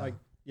 Yeah. Like,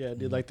 yeah,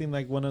 dude. Mhm. I think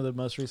like one of the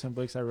most recent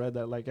books I read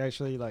that like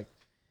actually like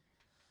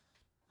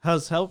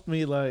has helped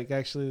me like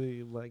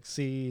actually like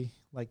see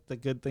like the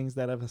good things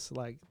that have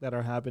like that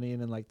are happening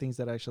and like things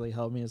that actually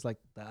help me is like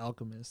The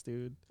Alchemist,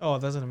 dude. Oh,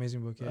 that's an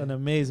amazing book. Yeah. An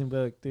amazing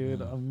book, dude.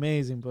 Mhm.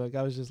 Amazing book.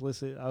 I was just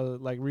listening. I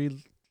was like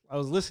I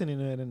was listening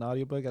to it in an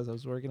audiobook as I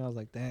was working. I was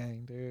like,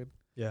 dang, dude.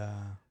 Yeah.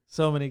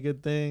 So many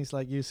good things.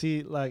 Like you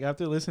see, like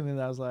after listening,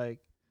 I was like,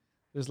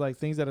 there's like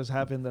things that has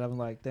happened that I'm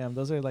like, damn,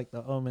 those are like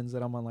the omens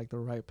that I'm on like the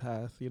right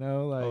path, Like,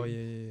 Oh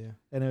yeah.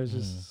 and it was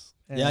just,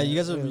 Yeah, you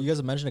guys it-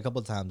 have mentioned a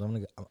couple of times. I'm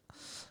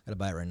gotta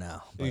buy it right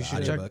now. You Buy the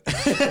should check- audiobook.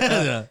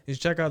 Yeah. You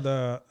should check out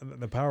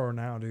the Power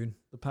Now, dude.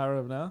 The Power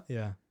of Now.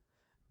 Yeah.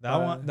 That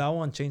Uh,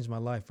 one changed my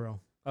life, bro.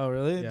 Oh,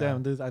 really? Yeah.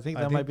 Damn, dude. I think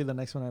I that might think- be the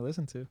next one I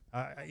listen to.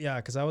 Yeah,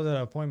 because I was at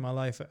a point in my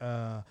life.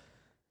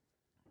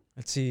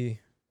 Let's see,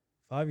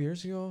 5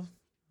 years ago,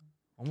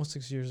 almost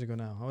 6 years ago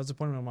now. I was at a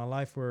point in my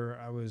life where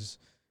I was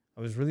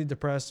really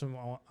depressed. And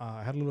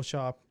I had a little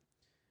shop,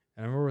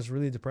 and I remember I was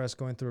really depressed,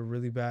 going through a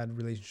really bad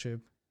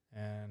relationship,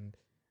 and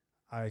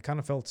I kind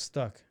of felt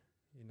stuck.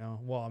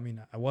 Well, I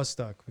mean, I was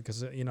stuck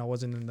because I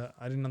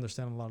didn't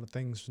understand a lot of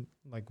things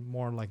like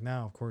more like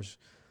now, of course.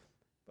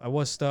 I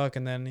was stuck,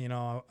 and then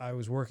I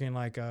was working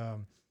like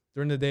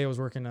during the day I was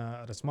working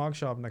at a smog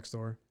shop next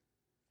door,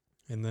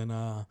 and then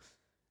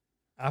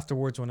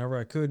afterwards whenever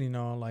I could,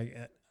 like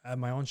at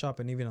my own shop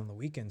and even on the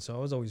weekend. So I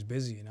was always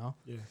busy,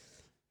 Yeah.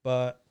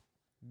 But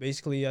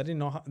basically, I didn't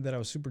know that I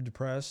was super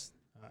depressed.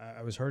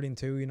 I was hurting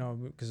too,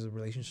 because of the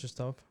relationship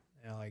stuff,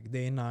 like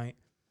day and night,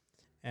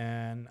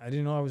 and I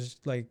didn't know I was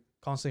like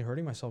constantly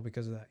hurting myself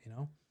because of that,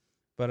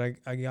 But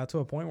I got to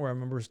a point where I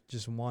remember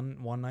just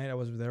one night I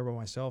was there by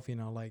myself, you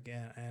know, like,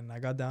 and I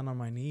got down on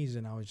my knees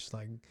and I was just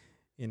like,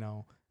 you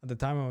know, at the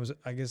time I was,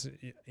 I guess,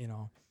 you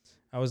know,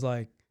 I was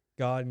like,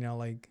 God, you know,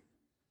 like,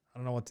 I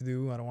don't know what to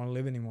do. I don't want to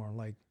live anymore.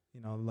 Like,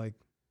 you know,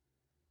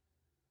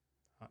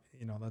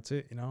 that's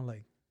it, you know,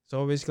 like,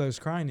 so basically I was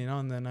crying, you know,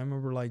 and then I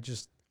remember like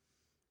just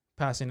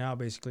passing out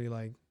basically,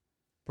 like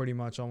pretty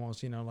much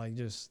almost, you know, like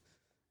just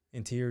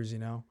in tears, you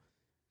know.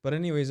 But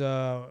anyways,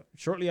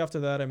 shortly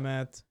after that I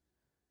met,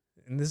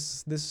 and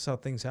this is how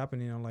things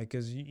happen, you know, like,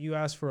 cause you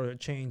ask for a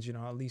change, you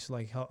know, at least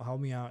like help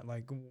me out.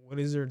 Like, what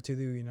is there to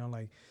do, you know,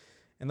 like,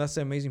 and that's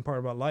the amazing part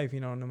about life, you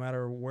know, no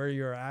matter where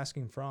you're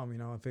asking from, you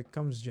know, if it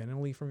comes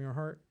genuinely from your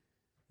heart,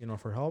 you know,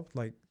 for help,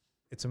 like,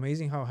 it's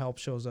amazing how help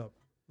shows up.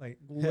 Like,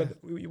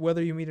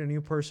 whether you meet a new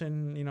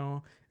person, you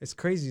know, it's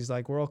crazy. It's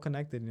like we're all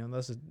connected, you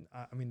know.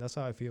 I mean, that's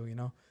how I feel, you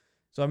know.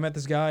 So I met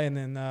this guy, and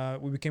then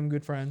we became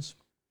good friends.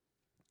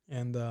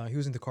 And he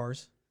was into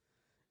cars,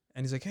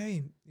 and he's like,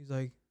 "Hey," he's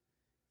like,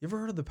 "You ever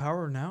heard of The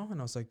Power Now?" And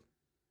I was like,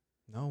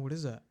 "No, what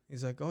is that?"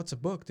 He's like, "Oh, it's a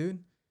book, dude."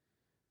 And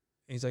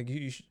he's like,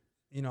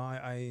 you know,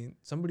 I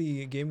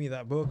somebody gave me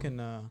that book, and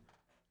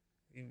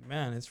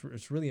man,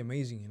 it's really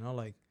amazing, you know,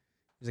 like."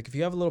 He's like, if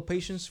you have a little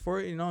patience for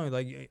it, you know,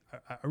 like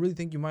I really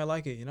think you might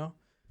like it, you know.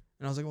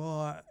 And I was like, well,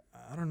 I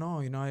don't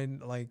know, you know, I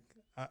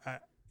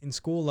in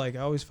school, like I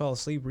always fell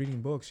asleep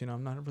reading books, you know.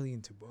 I'm not really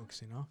into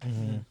books, you know.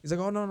 Mm-hmm. He's like,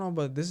 oh no,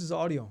 but this is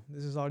audio.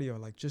 This is audio.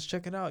 Like, just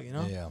check it out, you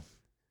know. Yeah.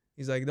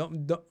 He's like,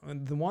 don't.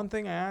 The one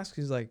thing I ask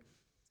is like,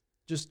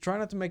 just try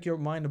not to make your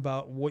mind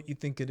about what you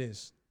think it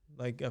is.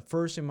 Like at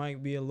first, it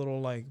might be a little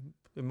like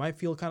it might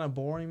feel kind of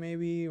boring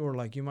maybe, or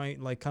like you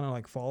might like kind of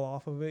like fall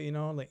off of it, you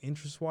know, like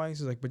interest wise.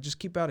 He's like, but just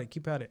keep at it.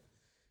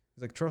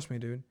 He's like, trust me,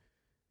 dude.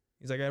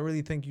 He's like, I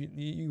really think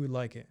you would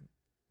like it.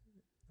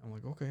 I'm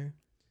like, okay.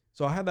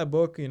 So I had that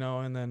book, you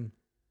know, and then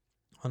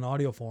on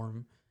audio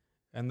form,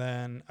 and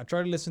then I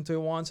tried to listen to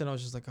it once, and I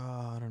was just like,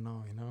 oh, I don't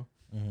know, you know.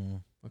 Mm-hmm.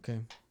 Okay,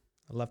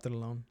 I left it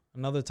alone.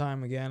 Another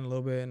time again, a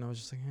little bit, and I was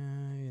just like,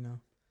 you know,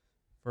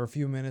 for a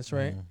few minutes,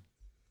 right?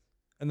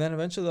 Mm-hmm. And then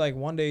eventually, like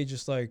one day,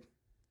 just like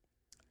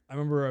I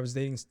remember I was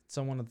dating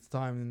someone at the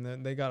time, and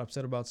then they got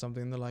upset about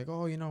something. And they're like,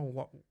 "Oh, you know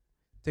what?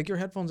 Take your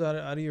headphones out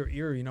of your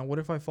ear. You know, what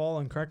if I fall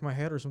and crack my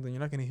head or something? You're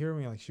not gonna hear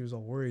me." Like she was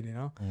all worried, you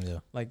know. Yeah.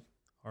 Like,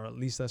 or at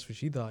least that's what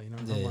she thought, you know.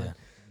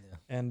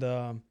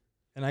 Yeah.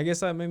 And I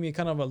guess that made me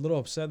kind of a little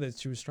upset that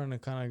she was trying to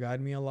kind of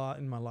guide me a lot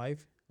in my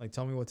life, like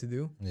tell me what to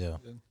do. Yeah.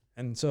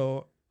 And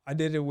so I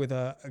did it with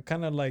a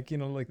kind of like, you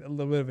know, like a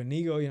little bit of an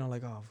ego, you know,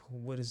 like, oh,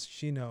 what does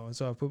she know? And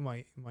so I put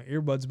my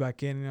earbuds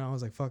back in, and I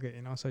was like, fuck it,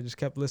 you know. So I just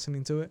kept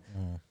listening to it.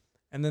 Mm-hmm.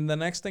 And then the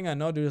next thing I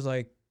know, dude, is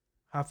like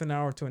half an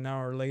hour to an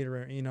hour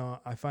later, you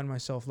know, I find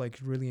myself like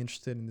really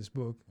interested in this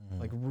book, Mm-hmm.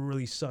 like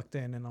really sucked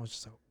in. And I was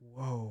just like,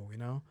 whoa, you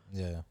know?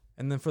 Yeah.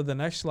 And then for the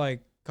next like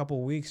couple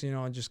of weeks, you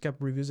know, I just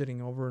kept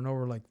revisiting over and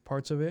over like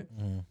parts of it.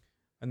 Mm-hmm.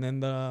 And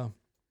then I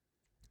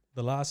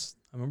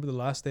remember the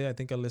last day, I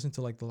think I listened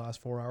to like the last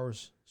 4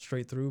 hours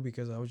straight through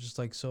because I was just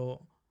like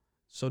so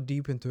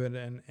deep into it.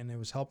 And it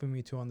was helping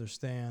me to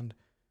understand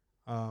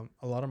a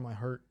lot of my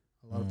hurt.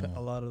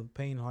 A lot of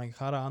pain, like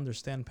how to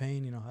understand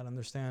pain, you know, how to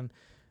understand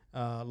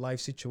life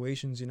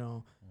situations, you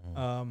know,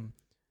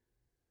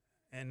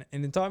 and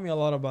it taught me a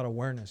lot about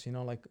awareness, you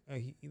know, like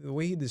the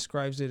way he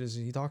describes it is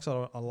he talks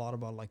a lot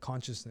about like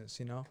consciousness,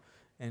 you know,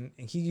 and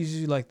he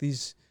uses like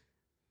these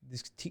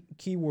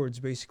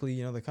keywords basically,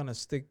 you know, that kind of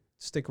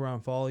stick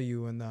around, follow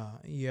you, and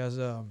he has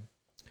a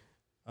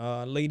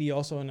lady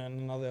also and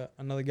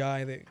another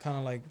guy that kind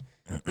of like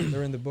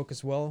they're in the book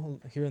as well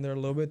here and there a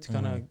little bit to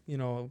kind of you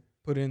know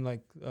put in like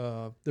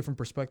different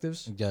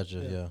perspectives.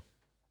 Gotcha.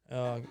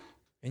 Yeah.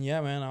 And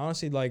yeah, man,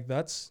 honestly, like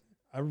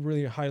I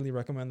really highly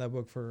recommend that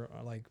book for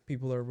like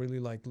people that are really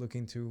like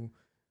looking to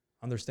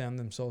understand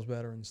themselves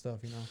better and stuff,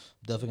 you know.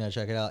 Definitely gonna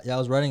check it out. Yeah, I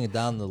was writing it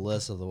down the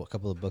list of a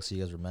couple of books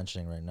you guys were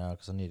mentioning right now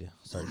because I need to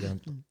start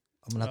getting. I'm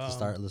gonna have to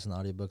start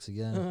listening to audiobooks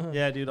again.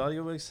 Yeah, dude,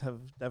 audiobooks have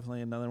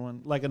definitely another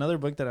one. Like another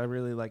book that I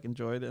really like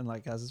enjoyed and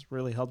like has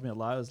really helped me a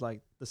lot is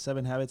like The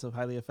 7 Habits of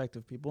Highly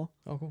Effective People.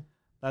 Oh, cool.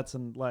 That's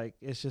like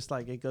it's just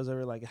like it goes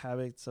over like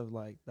habits of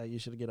like that you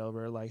should get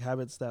over, like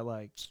habits that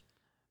like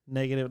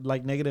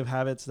negative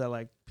habits that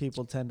like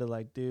people tend to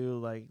like do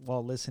like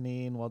while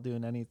listening, while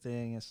doing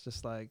anything. It's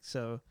just like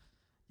so.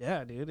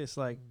 Yeah, dude, it's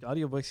like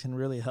audiobooks can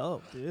really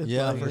help, dude.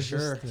 Yeah, like, for it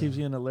sure. just keeps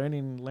you in a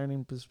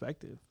learning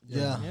perspective.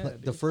 Yeah, Yeah,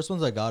 like, the first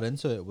ones I got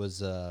into it was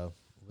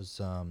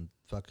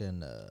fucking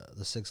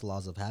the 6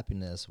 Laws of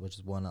Happiness, which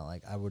is one that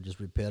like I would just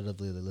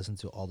repetitively listen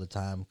to all the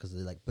time because it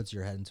like puts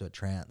your head into a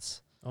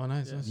trance. Oh,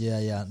 nice.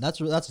 Yeah.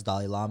 That's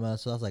Dalai Lama,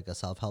 so that's like a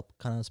self-help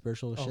kind of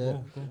spiritual shit.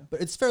 Cool.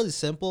 But it's fairly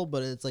simple,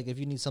 but it's like if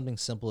you need something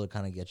simple to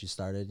kind of get you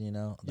started, you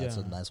know, that's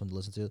a nice one to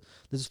listen to.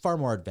 There's far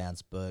more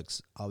advanced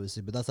books,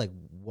 obviously, but that's like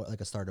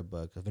like a starter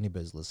book if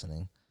anybody's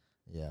listening.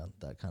 Yeah,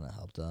 that kind of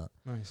helped out.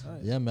 Nice.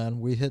 Yeah, man,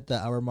 we hit the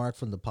hour mark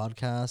from the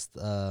podcast.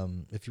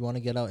 If you want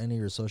to get out any of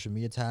your social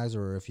media tags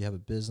or if you have a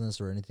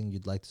business or anything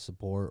you'd like to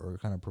support or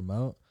kind of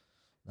promote,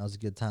 now's a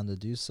good time to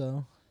do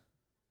so.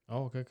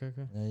 Oh, okay.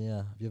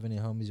 Yeah. If you have any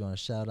homies you want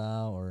to shout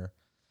out, or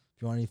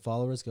if you want any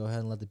followers, go ahead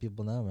and let the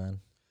people know, man.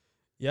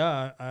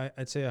 Yeah,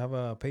 I'd say I have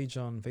a page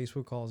on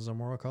Facebook called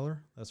Zamora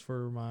Color. That's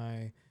for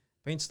my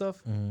paint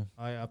stuff. Mm-hmm.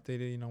 I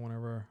update it,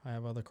 whenever I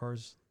have other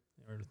cars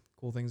or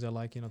cool things I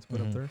like, to put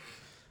up Mhm. there.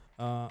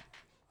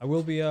 I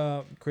will be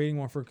creating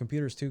one for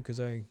computers too, because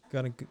I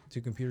got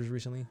into computers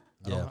recently.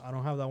 Yeah. I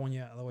don't have that one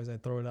yet. Otherwise, I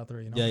throw it out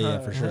there. Yeah,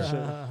 for sure.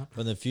 Sure.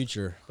 For the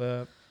future.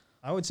 But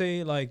I would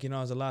say, like,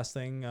 as the last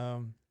thing,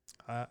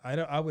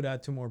 I would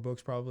add 2 more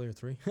books, probably, or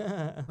 3.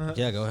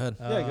 Yeah, go ahead.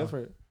 Yeah, go for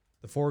it.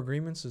 The 4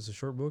 Agreements is a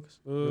short book. It's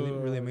really,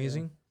 really Ooh,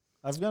 amazing.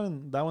 yeah. I've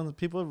gotten that one.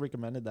 People have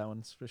recommended that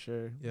one for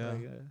sure. Yeah.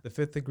 Like, The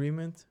 5th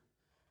Agreement,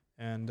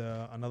 and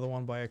another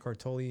one by Eckhart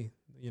Tolle,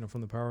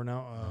 from the Power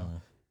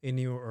Now, A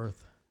New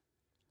Earth.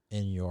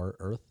 In your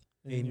earth.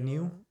 A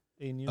new.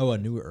 Oh, a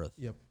new earth.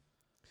 Yep.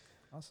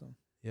 Awesome.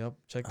 Yep.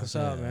 Check this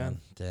Okay, out, man.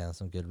 Damn,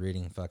 some good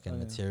reading fucking Oh,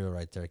 yeah. material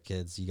right there,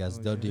 kids. You guys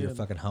Oh, don't do yeah. your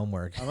fucking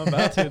homework. I'm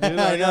about to, dude.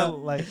 I I got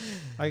know.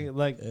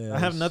 I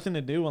have nothing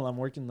to do while I'm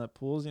working the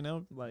pools,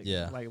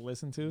 Yeah. like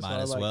listen to. Might so I,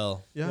 as like,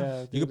 well.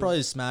 Yeah. You dude, could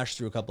probably smash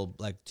through a couple,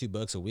 like 2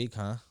 books a week,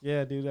 huh?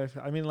 Yeah, dude.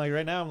 I mean, like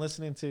right now I'm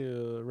listening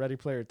to Ready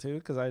Player 2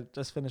 because I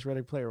just finished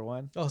Ready Player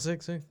 1. Oh,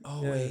 sick.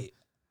 Oh, Yeah. wait.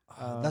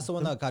 That's the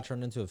one the- that got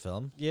turned into a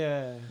film?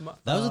 Yeah.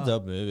 That was a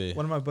dope movie.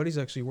 One of my buddies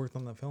actually worked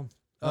on that film.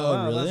 Oh,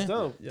 wow, really? That's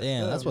dope. Yeah.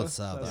 Damn, that's bro. what's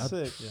up. That's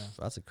sick. Yeah.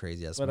 That's a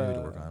crazy ass But, movie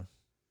to work on.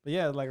 But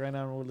yeah, like right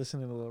now we're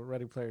listening to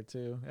Ready Player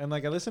 2, and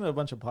like I listen to a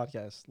bunch of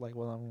podcasts like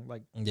while I'm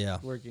like Yeah.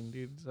 working,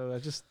 dude. So I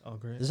just Oh,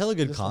 great. There's hella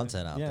good Just like-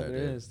 content out yeah, there, there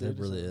dude. is, There dude.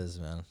 really Just is,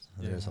 man.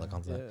 There is hella Yeah.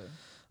 content. yeah.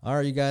 All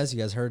right, you guys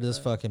heard this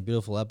Yeah. fucking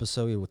beautiful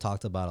episode. We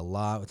talked about a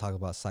lot. We talked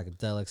about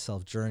psychedelics,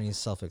 self-journeys,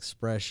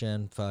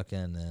 self-expression,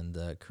 fucking,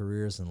 and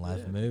careers and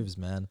life Yeah. moves,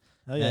 man.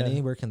 Oh yeah.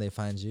 Manny, where can they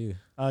find you?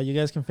 You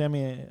guys can find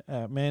me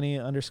at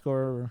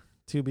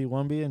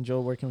Manny_2B1B, and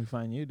Joel, where can we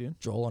find you, dude?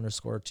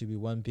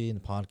 Joel_2B1B, and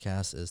the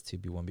podcast is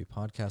 2B1B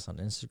Podcast on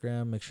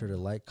Instagram. Make sure to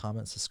like,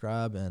 comment,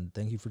 subscribe, and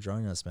thank you for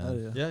joining us, man.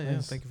 Oh, Yeah.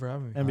 Thanks. Thank you for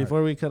having me. And All right.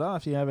 before we cut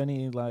off, do you have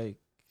any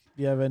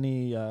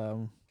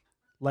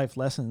life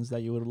lessons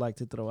that you would like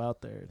to throw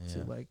out there to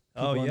Yeah. like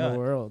Oh, people in yeah. the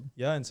world?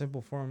 Yeah, in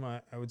simple form,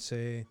 I would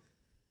say,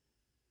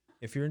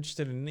 if you're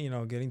interested in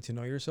getting to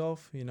know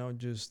yourself,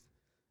 just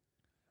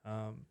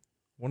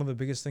one of the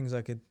biggest things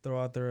I could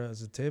throw out there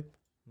as a tip,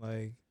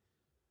 like,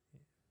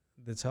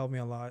 that's helped me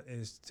a lot,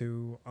 is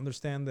to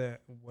understand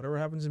that whatever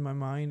happens in my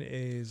mind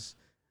is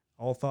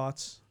all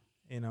thoughts.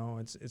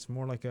 It's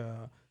more like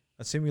a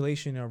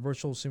simulation, a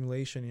virtual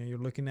simulation. You're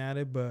looking at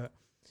it, but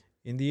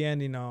in the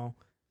end,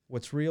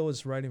 what's real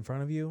is right in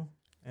front of you.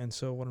 And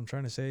so what I'm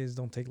trying to say is,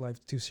 don't take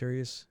life too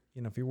serious.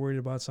 If you're worried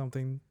about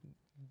something,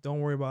 don't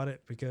worry about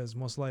it, because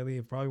most likely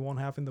it probably won't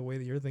happen the way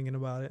that you're thinking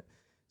about it.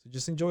 So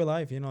just enjoy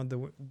life,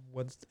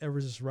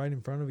 whatever's just right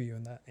in front of you,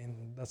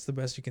 and that's the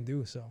best you can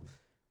do. So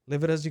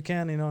live it as you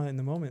can, in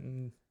the moment.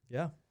 And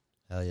yeah.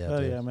 Hell yeah,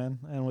 Hell dude. yeah, man.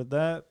 And with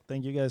that,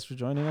 thank you guys for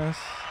joining us.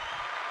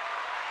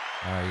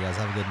 All right, you guys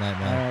have a good night, All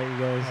man. right, you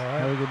guys. All right.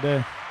 Have a good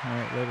day. All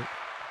right, later.